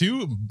characters.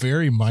 Two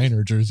very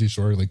minor Jersey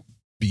Shore, like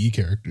B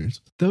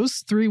characters. Those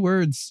three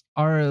words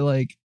are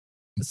like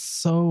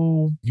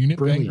so Unit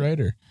brilliant. banged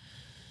Ryder.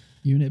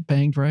 Unit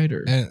banged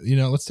Ryder. And,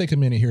 let's take a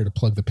minute here to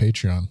plug the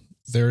Patreon.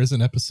 There is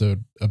an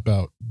episode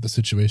about the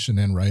situation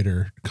and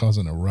Ryder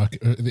causing a ruck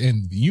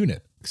in the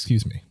unit.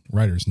 Excuse me.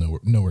 Ryder's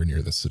nowhere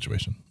near this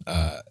situation.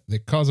 They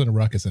causing a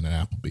ruckus in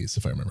an Applebee's,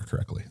 if I remember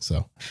correctly.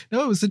 So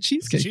No, it was a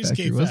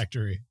Cheesecake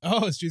Factory.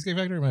 Oh, it's Cheesecake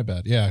Factory. My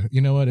bad. Yeah. You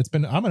know what?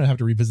 I'm going to have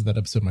to revisit that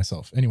episode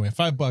myself. Anyway,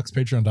 $5,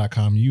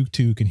 patreon.com. You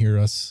too can hear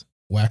us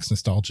wax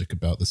nostalgic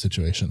about the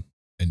situation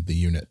and the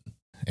unit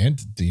and,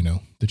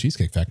 the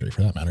Cheesecake Factory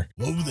for that matter.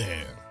 Whoa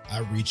there. I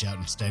reach out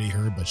and steady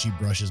her, but she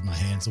brushes my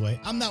hands away.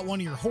 I'm not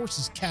one of your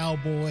horses,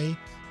 cowboy.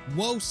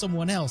 Whoa,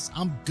 someone else.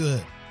 I'm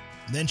good.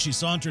 Then she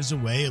saunters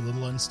away, a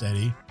little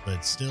unsteady,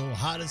 but still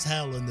hot as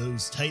hell in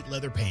those tight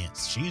leather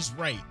pants. She's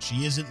right.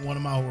 She isn't one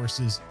of my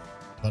horses,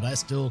 but I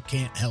still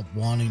can't help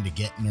wanting to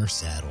get in her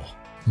saddle.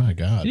 My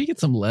God. Can you get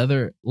some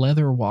leather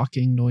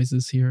walking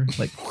noises here?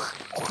 Like,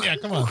 yeah,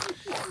 come on.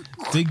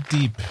 Dig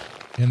deep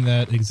in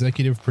that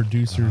executive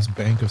producer's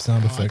bank of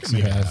sound effects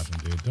you have.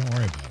 Happen, dude. Don't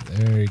worry about it.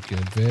 Very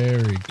good.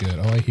 Very good.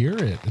 Oh, I hear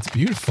it. It's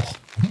beautiful.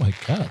 Oh my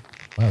God.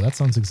 Wow, that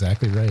sounds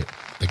exactly right.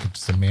 Like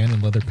just a man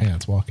in leather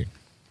pants walking.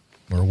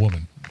 Or a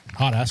woman.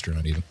 Hot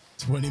astronaut even.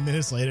 20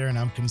 minutes later, and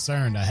I'm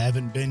concerned. I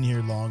haven't been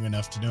here long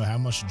enough to know how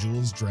much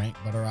Jules drank,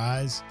 but her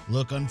eyes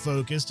look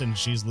unfocused, and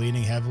she's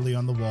leaning heavily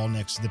on the wall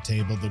next to the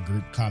table the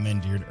group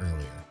commandeered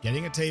earlier.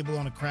 Getting a table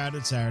on a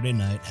crowded Saturday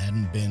night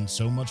hadn't been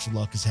so much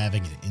luck as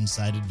having an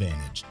inside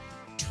advantage.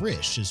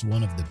 Trish is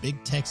one of the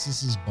Big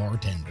Texas's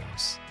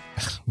bartenders.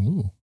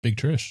 Ooh, Big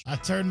Trish. I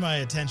turned my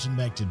attention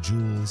back to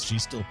Jules.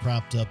 She's still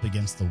propped up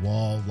against the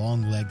wall,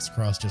 long legs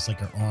crossed just like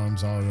her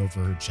arms are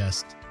over her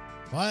chest.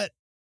 What?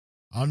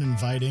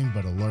 Uninviting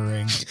but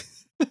alluring.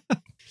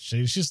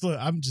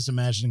 I'm just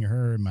imagining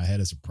her in my head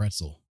as a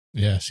pretzel.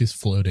 Yeah, she's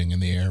floating in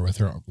the air with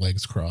her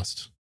legs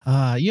crossed.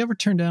 you ever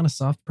turn down a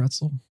soft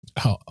pretzel?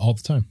 Oh, all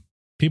the time.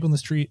 People in the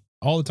street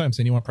all the time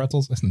saying, "You want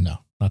pretzels?" I said, "No,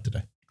 not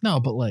today." No,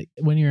 but like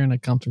when you're in a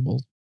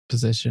comfortable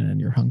position and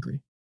you're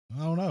hungry.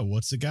 I don't know.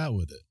 What's it got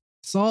with it?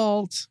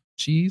 Salt,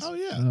 cheese, Oh,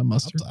 yeah.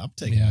 mustard. I'm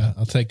taking Yeah, that.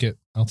 I'll take it.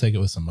 I'll take it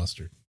with some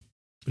mustard.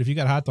 But if you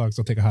got hot dogs,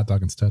 I'll take a hot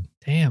dog instead.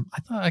 Damn,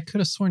 I thought I could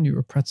have sworn you were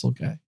a pretzel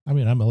guy. I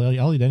mean,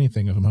 I'll eat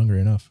anything if I'm hungry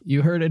enough.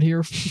 You heard it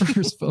here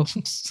first,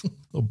 folks.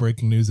 Little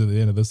breaking news at the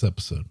end of this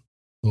episode.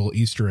 Little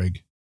Easter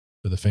egg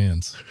for the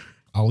fans.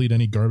 I'll eat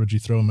any garbage you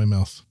throw in my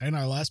mouth. In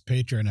our last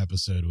Patreon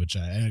episode, which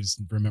I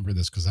just remember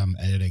this because I'm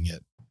editing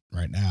it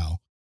right now.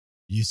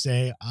 You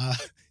say,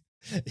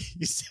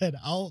 you said,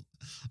 I'll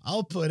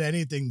put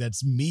anything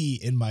that's me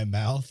in my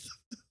mouth.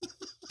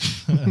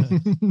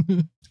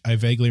 I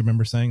vaguely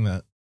remember saying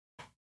that.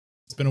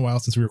 It's been a while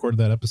since we recorded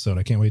that episode.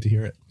 I can't wait to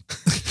hear it.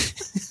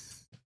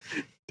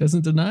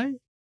 Doesn't deny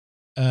it.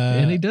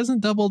 And he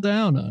doesn't double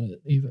down on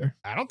it either.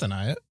 I don't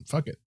deny it.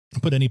 Fuck it.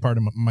 I'll put any part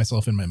of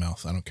myself in my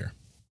mouth. I don't care.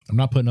 I'm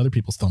not putting other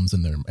people's thumbs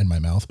in my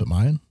mouth, but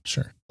mine,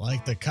 sure.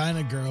 Like the kind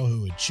of girl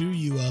who would chew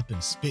you up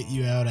and spit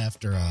you out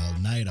after a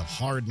night of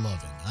hard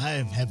loving. I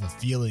have a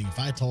feeling if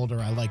I told her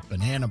I like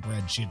banana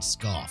bread, she'd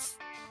scoff,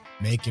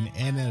 make an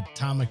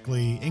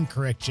anatomically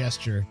incorrect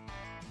gesture,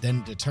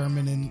 then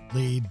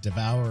determinedly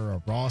devour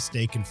a raw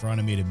steak in front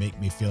of me to make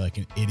me feel like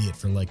an idiot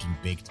for liking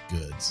baked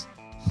goods.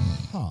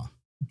 Huh.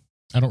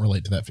 I don't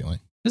relate to that feeling.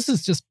 This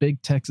is just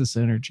big Texas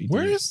energy. Dude.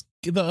 Where's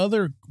the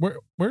other?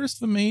 Where's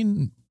the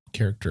main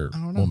character I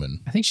don't know.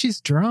 woman? I think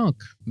she's drunk.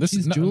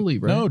 She's Julie,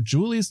 right? No,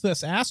 Julie's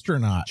this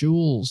astronaut.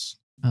 Jules.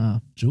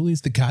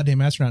 Julie's the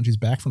goddamn astronaut. She's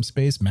back from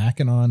space,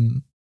 macking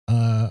on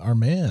our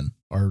man,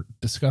 our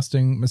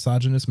disgusting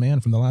misogynist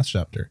man from the last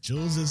chapter.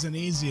 Jules isn't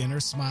easy and her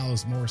smile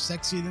is more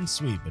sexy than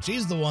sweet, but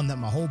she's the one that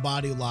my whole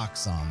body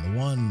locks on. The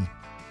one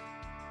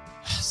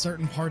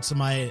certain parts of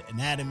my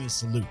anatomy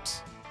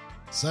salute.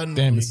 Suddenly,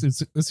 Damn, this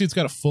dude's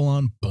got a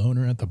full-on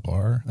boner at the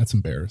bar. That's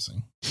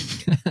embarrassing.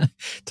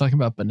 Talking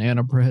about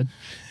banana bread,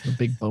 a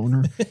big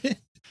boner.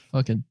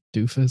 Fucking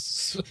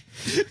doofus.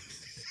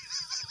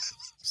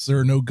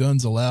 Sir, no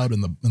guns allowed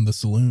in the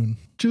saloon.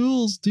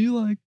 Jules, do you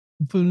like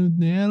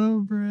banana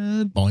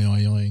bread? Boing,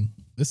 boing, boing.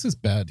 This is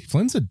bad.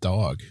 Flynn's a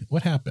dog.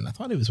 What happened? I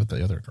thought he was with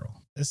the other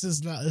girl. this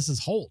is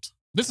Holt.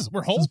 We're His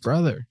Holt.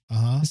 brother.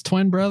 Uh-huh. His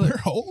twin brother. We're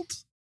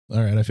Holt.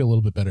 All right, I feel a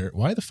little bit better.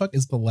 Why the fuck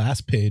is the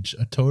last page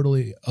a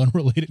totally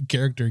unrelated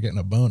character getting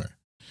a boner?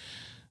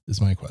 Is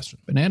my question.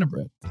 Banana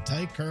bread. The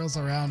tight curls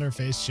around her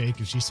face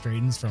shake as she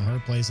straightens from her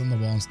place on the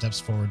wall and steps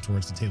forward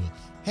towards the table.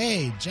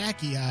 Hey,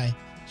 Jackie,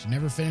 She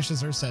never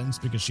finishes her sentence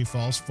because she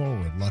falls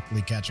forward,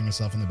 luckily catching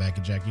herself in the back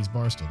of Jackie's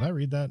bar stool. Did I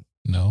read that?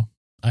 No,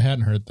 I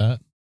hadn't heard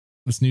that.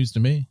 It's news to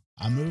me.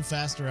 I move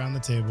fast around the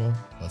table,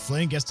 but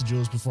Flynn gets to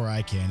Jules before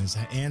I can, his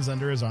hands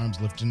under his arms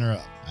lifting her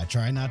up. I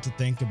try not to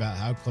think about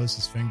how close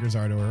his fingers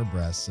are to her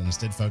breasts and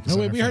instead focus No, on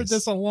wait, her we heard face.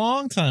 this a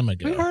long time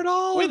ago. We heard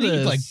all Wait, of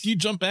this. like, you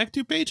jump back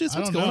 2 pages? I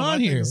What's don't going know, on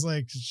my here? thing's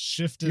like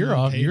shifted You're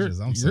off.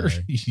 pages. I'm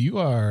sorry.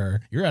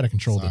 You're out of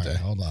control Sorry, today.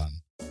 hold on.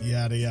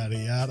 Yada, yada,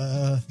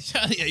 yada.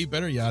 Yeah, you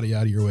better yada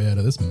yada your way out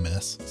of this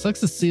mess.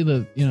 Sucks to see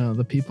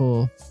the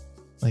people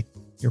like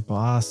your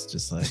boss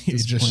just like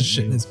He's just disappoint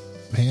shitting you. his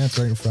pants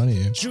right in front of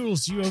you.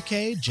 Jules, you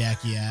okay?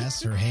 Jackie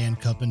asks, her hand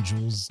cupping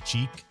Jules'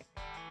 cheek.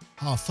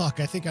 Oh,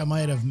 fuck, I think I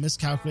might have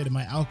miscalculated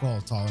my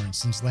alcohol tolerance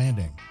since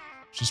landing.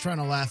 She's trying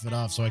to laugh it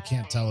off, so I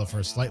can't tell if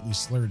her slightly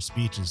slurred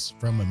speech is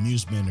from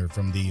amusement or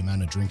from the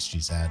amount of drinks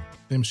she's had.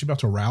 Damn, she about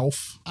to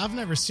Ralph. I've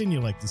never seen you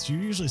like this.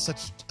 You're usually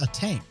such a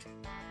tank.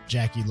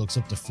 Jackie looks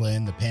up to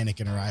Flynn, the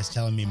panic in her eyes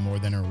telling me more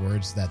than her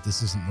words that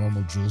this isn't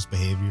normal Jules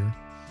behavior.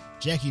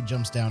 Jackie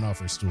jumps down off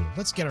her stool.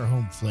 Let's get her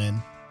home,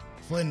 Flynn.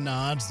 Flynn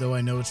nods, though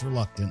I know it's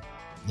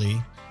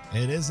reluctantly.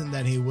 It isn't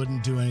that he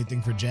wouldn't do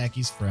anything for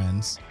Jackie's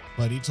friends,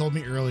 but he told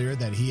me earlier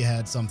that he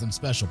had something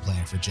special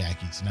planned for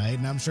Jackie tonight,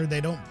 and I'm sure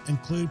they don't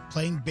include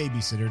playing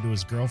babysitter to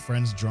his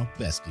girlfriend's drunk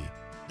bestie.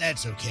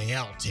 That's okay,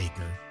 I'll take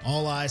her.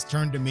 All eyes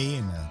turn to me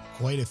and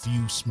quite a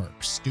few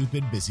smirks.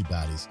 Stupid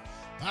busybodies.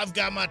 I've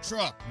got my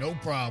truck, no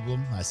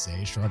problem, I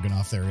say, shrugging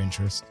off their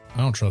interest.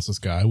 I don't trust this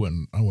guy. I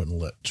wouldn't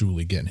let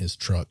Julie get in his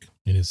truck,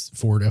 in his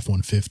Ford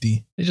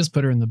F-150. They just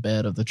put her in the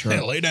bed of the truck.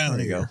 Hey, lay down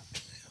There you here.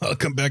 I'll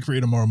come back for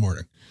you tomorrow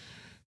morning.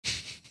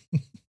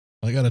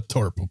 I got a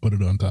tarp. I'll put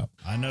it on top.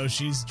 I know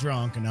she's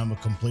drunk and I'm a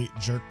complete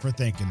jerk for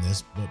thinking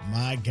this, but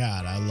my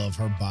God, I love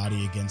her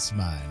body against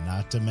mine,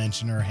 not to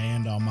mention her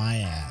hand on my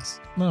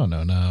ass.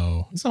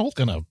 No. It's all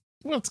gonna.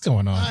 What's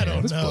going on? I here?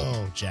 don't This know,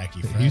 book-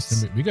 Jackie Houston,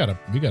 frets.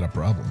 we got a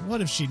problem.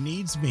 What if she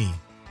needs me?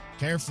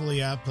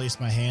 Carefully, I place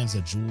my hands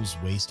at Jules'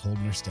 waist,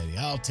 holding her steady.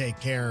 I'll take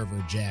care of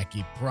her,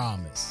 Jackie,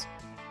 promise.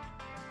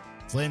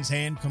 Flynn's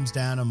hand comes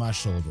down on my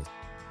shoulder.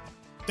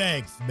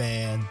 Thanks,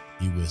 man,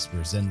 he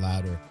whispers, and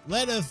louder.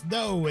 Let us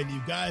know when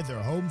you guys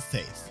are home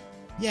safe.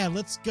 Yeah,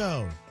 let's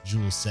go,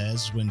 Jules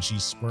says when she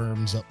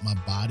squirms up my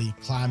body,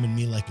 climbing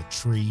me like a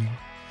tree.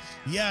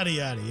 Yada,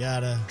 yada,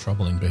 yada.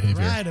 Troubling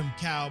behavior. Ride 'em,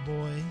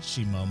 cowboy,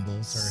 she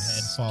mumbles, her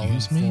head falling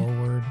Excuse me?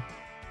 forward,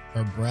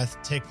 her breath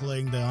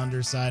tickling the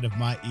underside of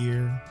my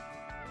ear.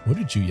 What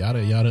did you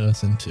yada yada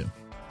us into?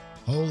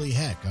 Holy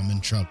heck, I'm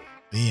in trouble.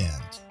 The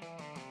end.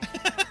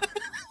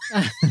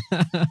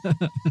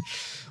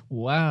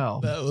 wow.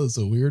 That was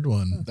a weird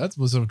one. That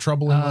was a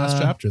troubling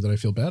last chapter that I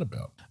feel bad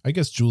about. I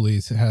guess Julie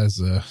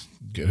has a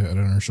good head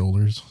on her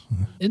shoulders.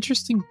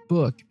 Interesting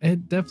book.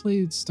 It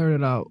definitely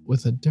started out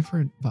with a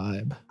different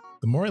vibe.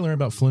 The more I learn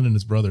about Flynn and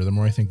his brother, the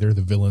more I think they're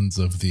the villains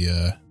of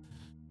the,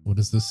 what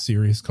is this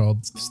series called?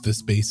 It's the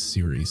Space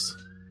series.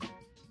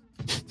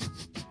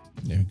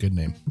 Yeah, good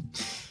name.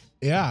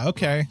 Yeah,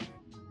 okay.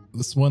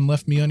 This one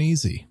left me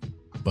uneasy,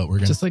 but we're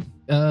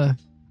gonna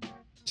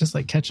just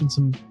like catching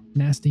some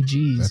nasty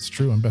G's. That's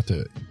true. I'm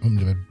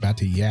about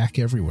to yak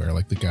everywhere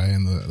like the guy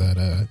in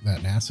that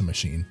NASA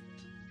machine.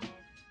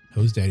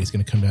 Hose Daddy's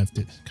gonna come down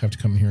have to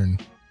come here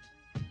and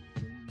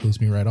hose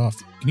me right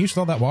off. Can you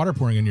smell that water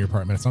pouring into your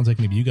apartment? It sounds like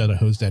maybe you got a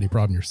Hose Daddy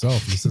problem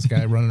yourself. Is this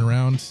guy running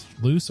around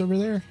loose over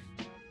there?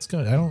 It's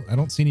good. I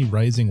don't see any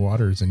rising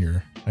waters in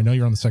your. I know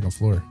you're on the second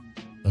floor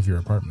of your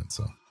apartment,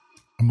 so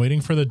I'm waiting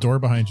for the door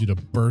behind you to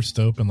burst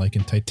open like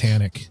in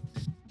Titanic.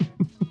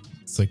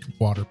 It's like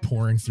water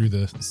pouring through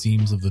the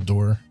seams of the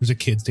door. There's a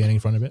kid standing in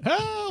front of it.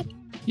 Help!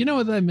 You know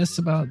what I miss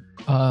about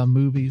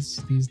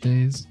movies these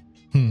days?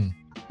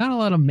 Not a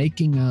lot of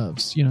making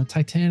ofs. You know,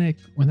 Titanic,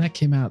 when that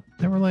came out,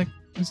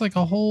 there's like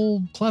a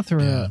whole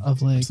plethora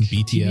of like some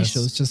BTS TV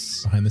shows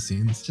just behind the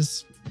scenes,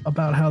 just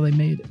about how they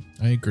made it.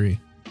 I agree.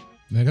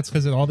 That's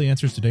because all the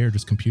answers today are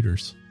just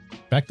computers.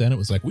 Back then, it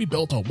was like we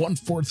built a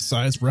 1/4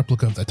 size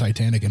replica of the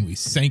Titanic and we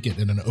sank it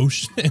in an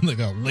ocean, in like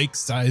a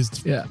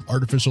lake-sized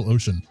artificial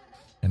ocean.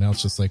 And now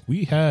it's just like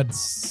we had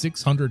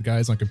 600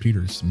 guys on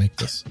computers make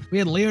this. We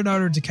had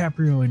Leonardo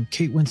DiCaprio and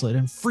Kate Winslet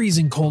in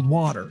freezing cold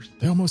water.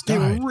 They almost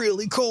died. They were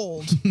really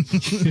cold.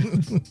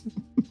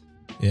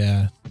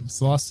 Yeah,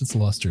 it's lost its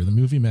luster. The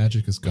movie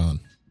magic is gone,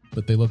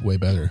 but they look way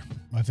better.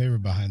 My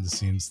favorite behind the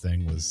scenes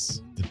thing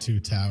was the Two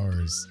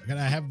Towers.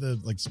 I have the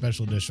like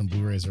special edition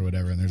Blu-rays or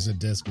whatever, and there's a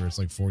disc where it's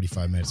like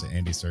 45 minutes of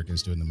Andy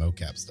Serkis doing the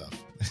mocap stuff.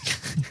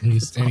 And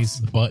he's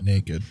butt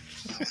naked.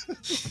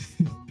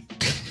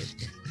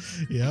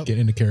 Yep. Get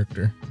into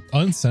character.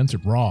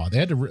 Uncensored, raw. They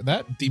had to.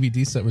 That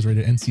DVD set was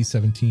rated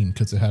NC-17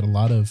 because it had a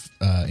lot of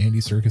Andy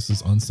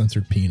Serkis's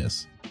uncensored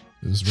penis.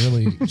 It was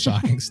really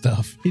shocking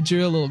stuff. He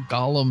drew a little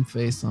Gollum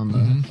face on the.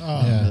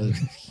 Yeah.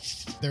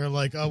 They're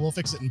like, oh, we'll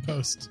fix it in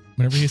post.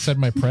 Whenever he said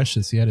 "my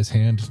precious," he had his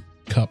hand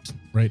cupped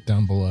right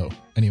down below.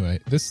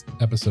 Anyway, this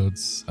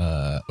episode's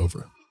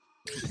over.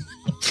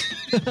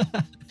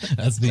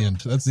 That's the end.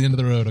 That's the end of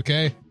the road.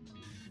 Okay.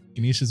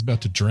 Ganesha's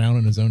about to drown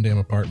in his own damn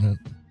apartment.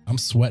 I'm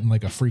sweating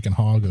like a freaking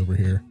hog over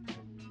here.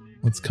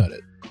 Let's cut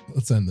it.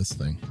 Let's end this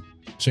thing.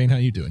 Shane, how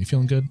you doing? You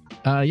feeling good?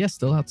 Yeah,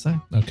 still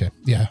outside. Okay.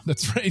 Yeah,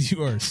 that's right.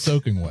 You are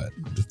soaking wet.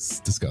 It's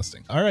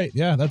disgusting. All right.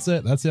 Yeah, that's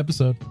it. That's the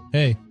episode.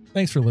 Hey,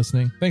 thanks for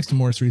listening. Thanks to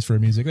Morris Reese for our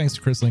music. Thanks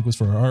to Chris Linquist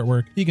for our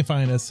artwork. You can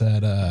find us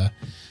at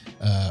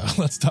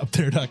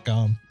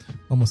letsstopthere.com.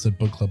 Almost said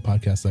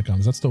bookclubpodcast.com.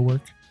 Does that still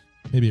work?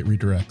 Maybe it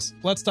redirects.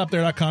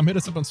 Letsstopthere.com. Hit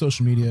us up on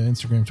social media,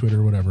 Instagram,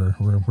 Twitter, whatever.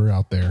 We're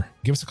out there.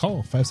 Give us a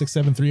call,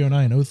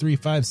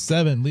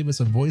 567-309-0357. Leave us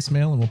a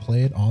voicemail and we'll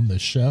play it on the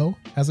show.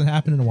 Hasn't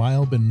happened in a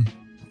while. Been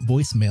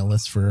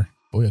voicemail-less for,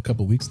 a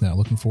couple weeks now.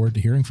 Looking forward to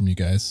hearing from you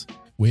guys.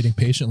 Waiting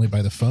patiently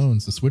by the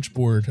phones. The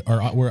switchboard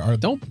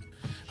Don't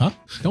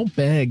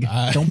beg.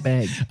 Don't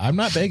beg. I'm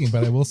not begging,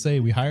 but I will say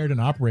we hired an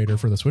operator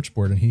for the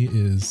switchboard and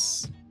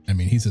he's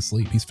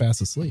asleep. He's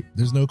fast asleep.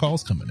 There's no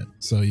calls coming in.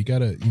 So you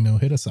gotta,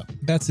 hit us up.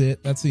 That's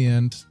it. That's the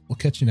end. We'll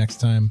catch you next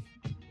time.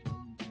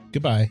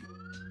 Goodbye.